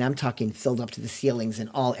it. I mean, I'm talking filled up to the ceilings in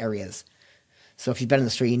all areas. So if you've been in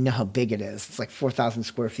the store, you know how big it is. It's like 4,000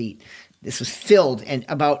 square feet. This was filled, and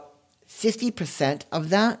about 50% of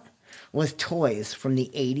that was toys from the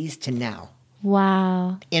 80s to now.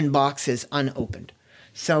 Wow. In boxes, unopened.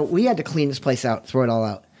 So we had to clean this place out, throw it all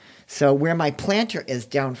out. So where my planter is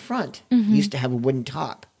down front used to have a wooden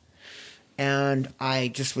top. And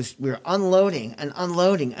we were unloading and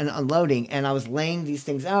unloading and unloading. And I was laying these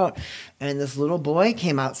things out. And this little boy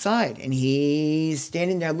came outside. And he's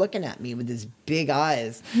standing there looking at me with his big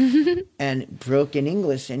eyes and broken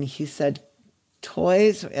English. And he said,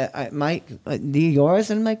 toys, Mike, these yours?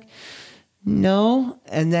 And I'm like, no.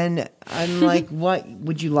 And then I'm like, what?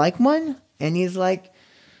 Would you like one? And he's like,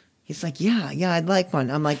 yeah, I'd like one.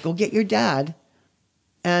 I'm like, go get your dad,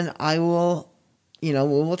 and I will,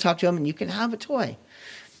 we'll talk to him, and you can have a toy.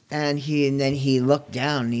 And then he looked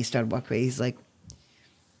down, and he started walking away. He's like,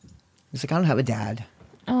 I don't have a dad.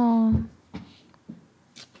 Oh.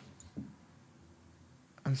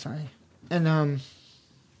 I'm sorry. And I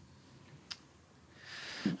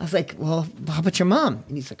was like, well, how about your mom?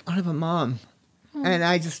 And he's like, I don't have a mom. Oh. And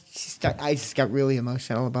I just got really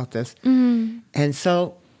emotional about this. And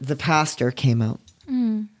so the pastor came out,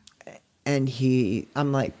 and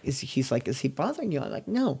I'm like, he's like, is he bothering you? I'm like,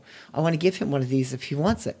 no, I want to give him one of these if he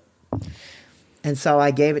wants it. And so I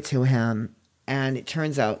gave it to him, and it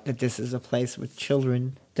turns out that this is a place with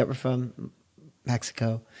children that were from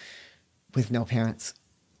Mexico with no parents.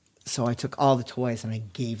 So I took all the toys and I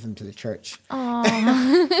gave them to the church.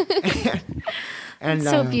 Aww. And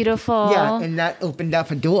so beautiful. Yeah, and that opened up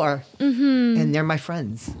a door, and they're my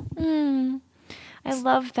friends. I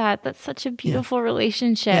love that. That's such a beautiful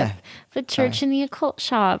relationship. Yeah. The church and the occult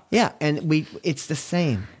shop. Yeah, and it's the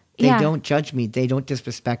same. They don't judge me. They don't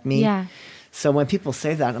disrespect me. Yeah. So when people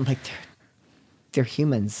say that, I'm like, they're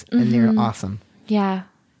humans, and they're awesome. Yeah.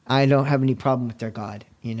 I don't have any problem with their God,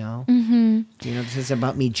 this isn't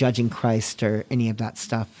about me judging Christ or any of that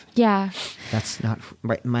stuff. Yeah. That's not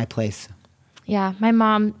right in my place. Yeah. My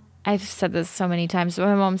mom, I've said this so many times, but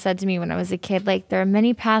my mom said to me when I was a kid, like, there are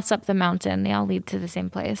many paths up the mountain. They all lead to the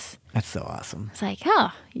same place. That's so awesome. It's like,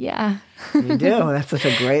 oh, yeah. You do. That's such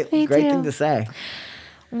a great thing to say.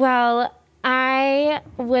 Well, I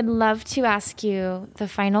would love to ask you the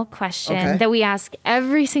final question that we ask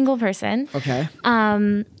every single person. Okay.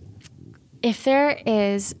 If there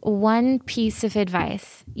is one piece of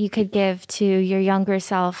advice you could give to your younger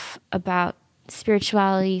self about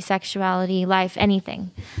spirituality, sexuality, life,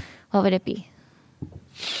 anything, what would it be?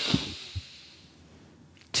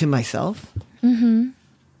 To myself? Mm-hmm.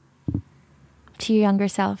 To your younger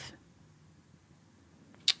self.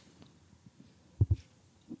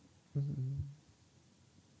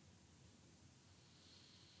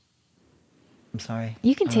 I'm sorry.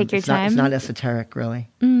 You can take your time. It's not esoteric, really.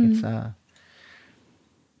 It's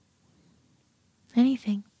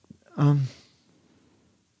anything.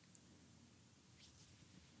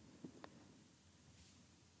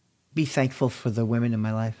 Be thankful for the women in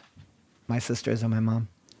my life, my sisters and my mom,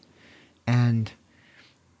 and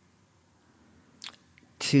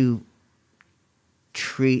to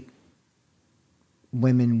treat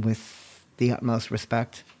women with the utmost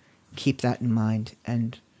respect. Keep that in mind,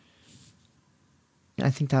 and I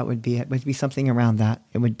think that would be it. It would be something around that.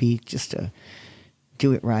 It would be just to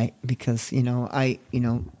do it right, because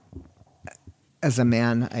as a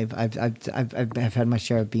man, I've had my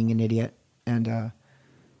share of being an idiot, and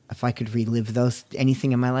if I could relive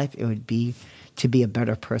anything in my life, it would be to be a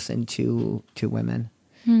better person to women,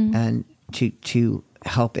 and to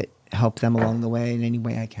help them along the way in any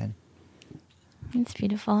way I can. That's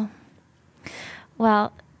beautiful.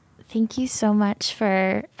 Well, thank you so much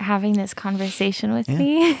for having this conversation with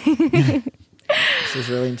me. This is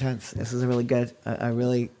really intense. This is really good. A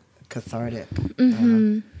really cathartic,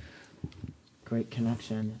 great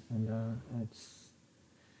connection, and it's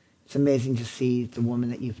amazing to see the woman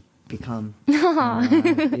that you've become.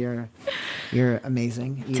 You're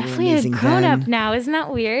amazing. You Definitely were amazing a grown then. up now. Isn't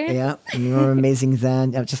that weird? Yeah, you were amazing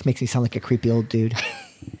then. It just makes me sound like a creepy old dude.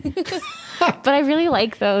 But I really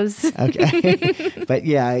like those. Okay, but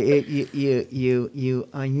yeah,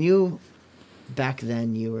 I knew back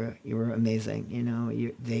then you were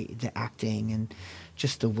amazing. The acting and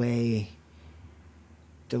just the way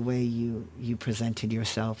you presented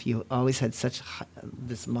yourself. You always had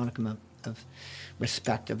this modicum of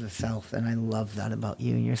respect of the self, and I love that about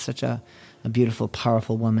you. You're such a beautiful,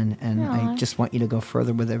 powerful woman, and Aww. I just want you to go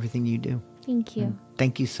further with everything you do. Thank you. And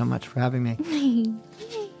thank you so much for having me.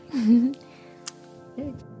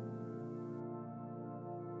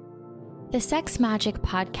 The Sex Magic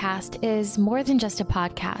Podcast is more than just a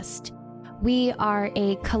podcast. We are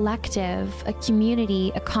a collective, a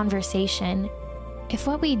community, a conversation. If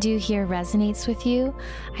what we do here resonates with you,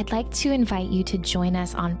 I'd like to invite you to join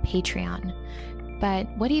us on Patreon. But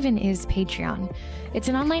what even is Patreon? It's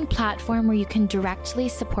an online platform where you can directly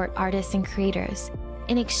support artists and creators.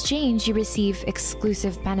 In exchange, you receive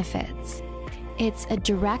exclusive benefits. It's a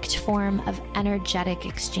direct form of energetic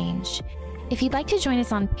exchange. If you'd like to join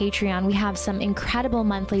us on Patreon, we have some incredible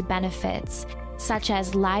monthly benefits, such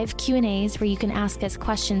as live Q&As where you can ask us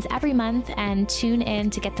questions every month and tune in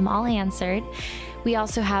to get them all answered. We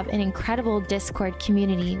also have an incredible Discord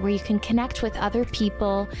community where you can connect with other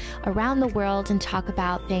people around the world and talk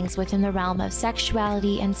about things within the realm of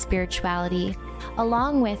sexuality and spirituality,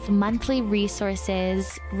 along with monthly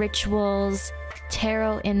resources, rituals,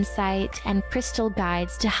 tarot insight, and crystal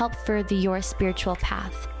guides to help further your spiritual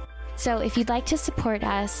path. So if you'd like to support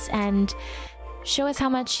us and show us how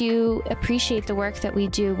much you appreciate the work that we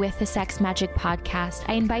do with the Sex Magic Podcast,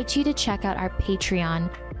 I invite you to check out our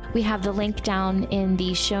Patreon. We have the link down in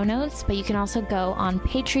the show notes, but you can also go on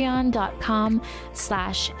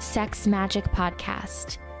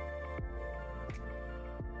patreon.com/sexmagicpodcast.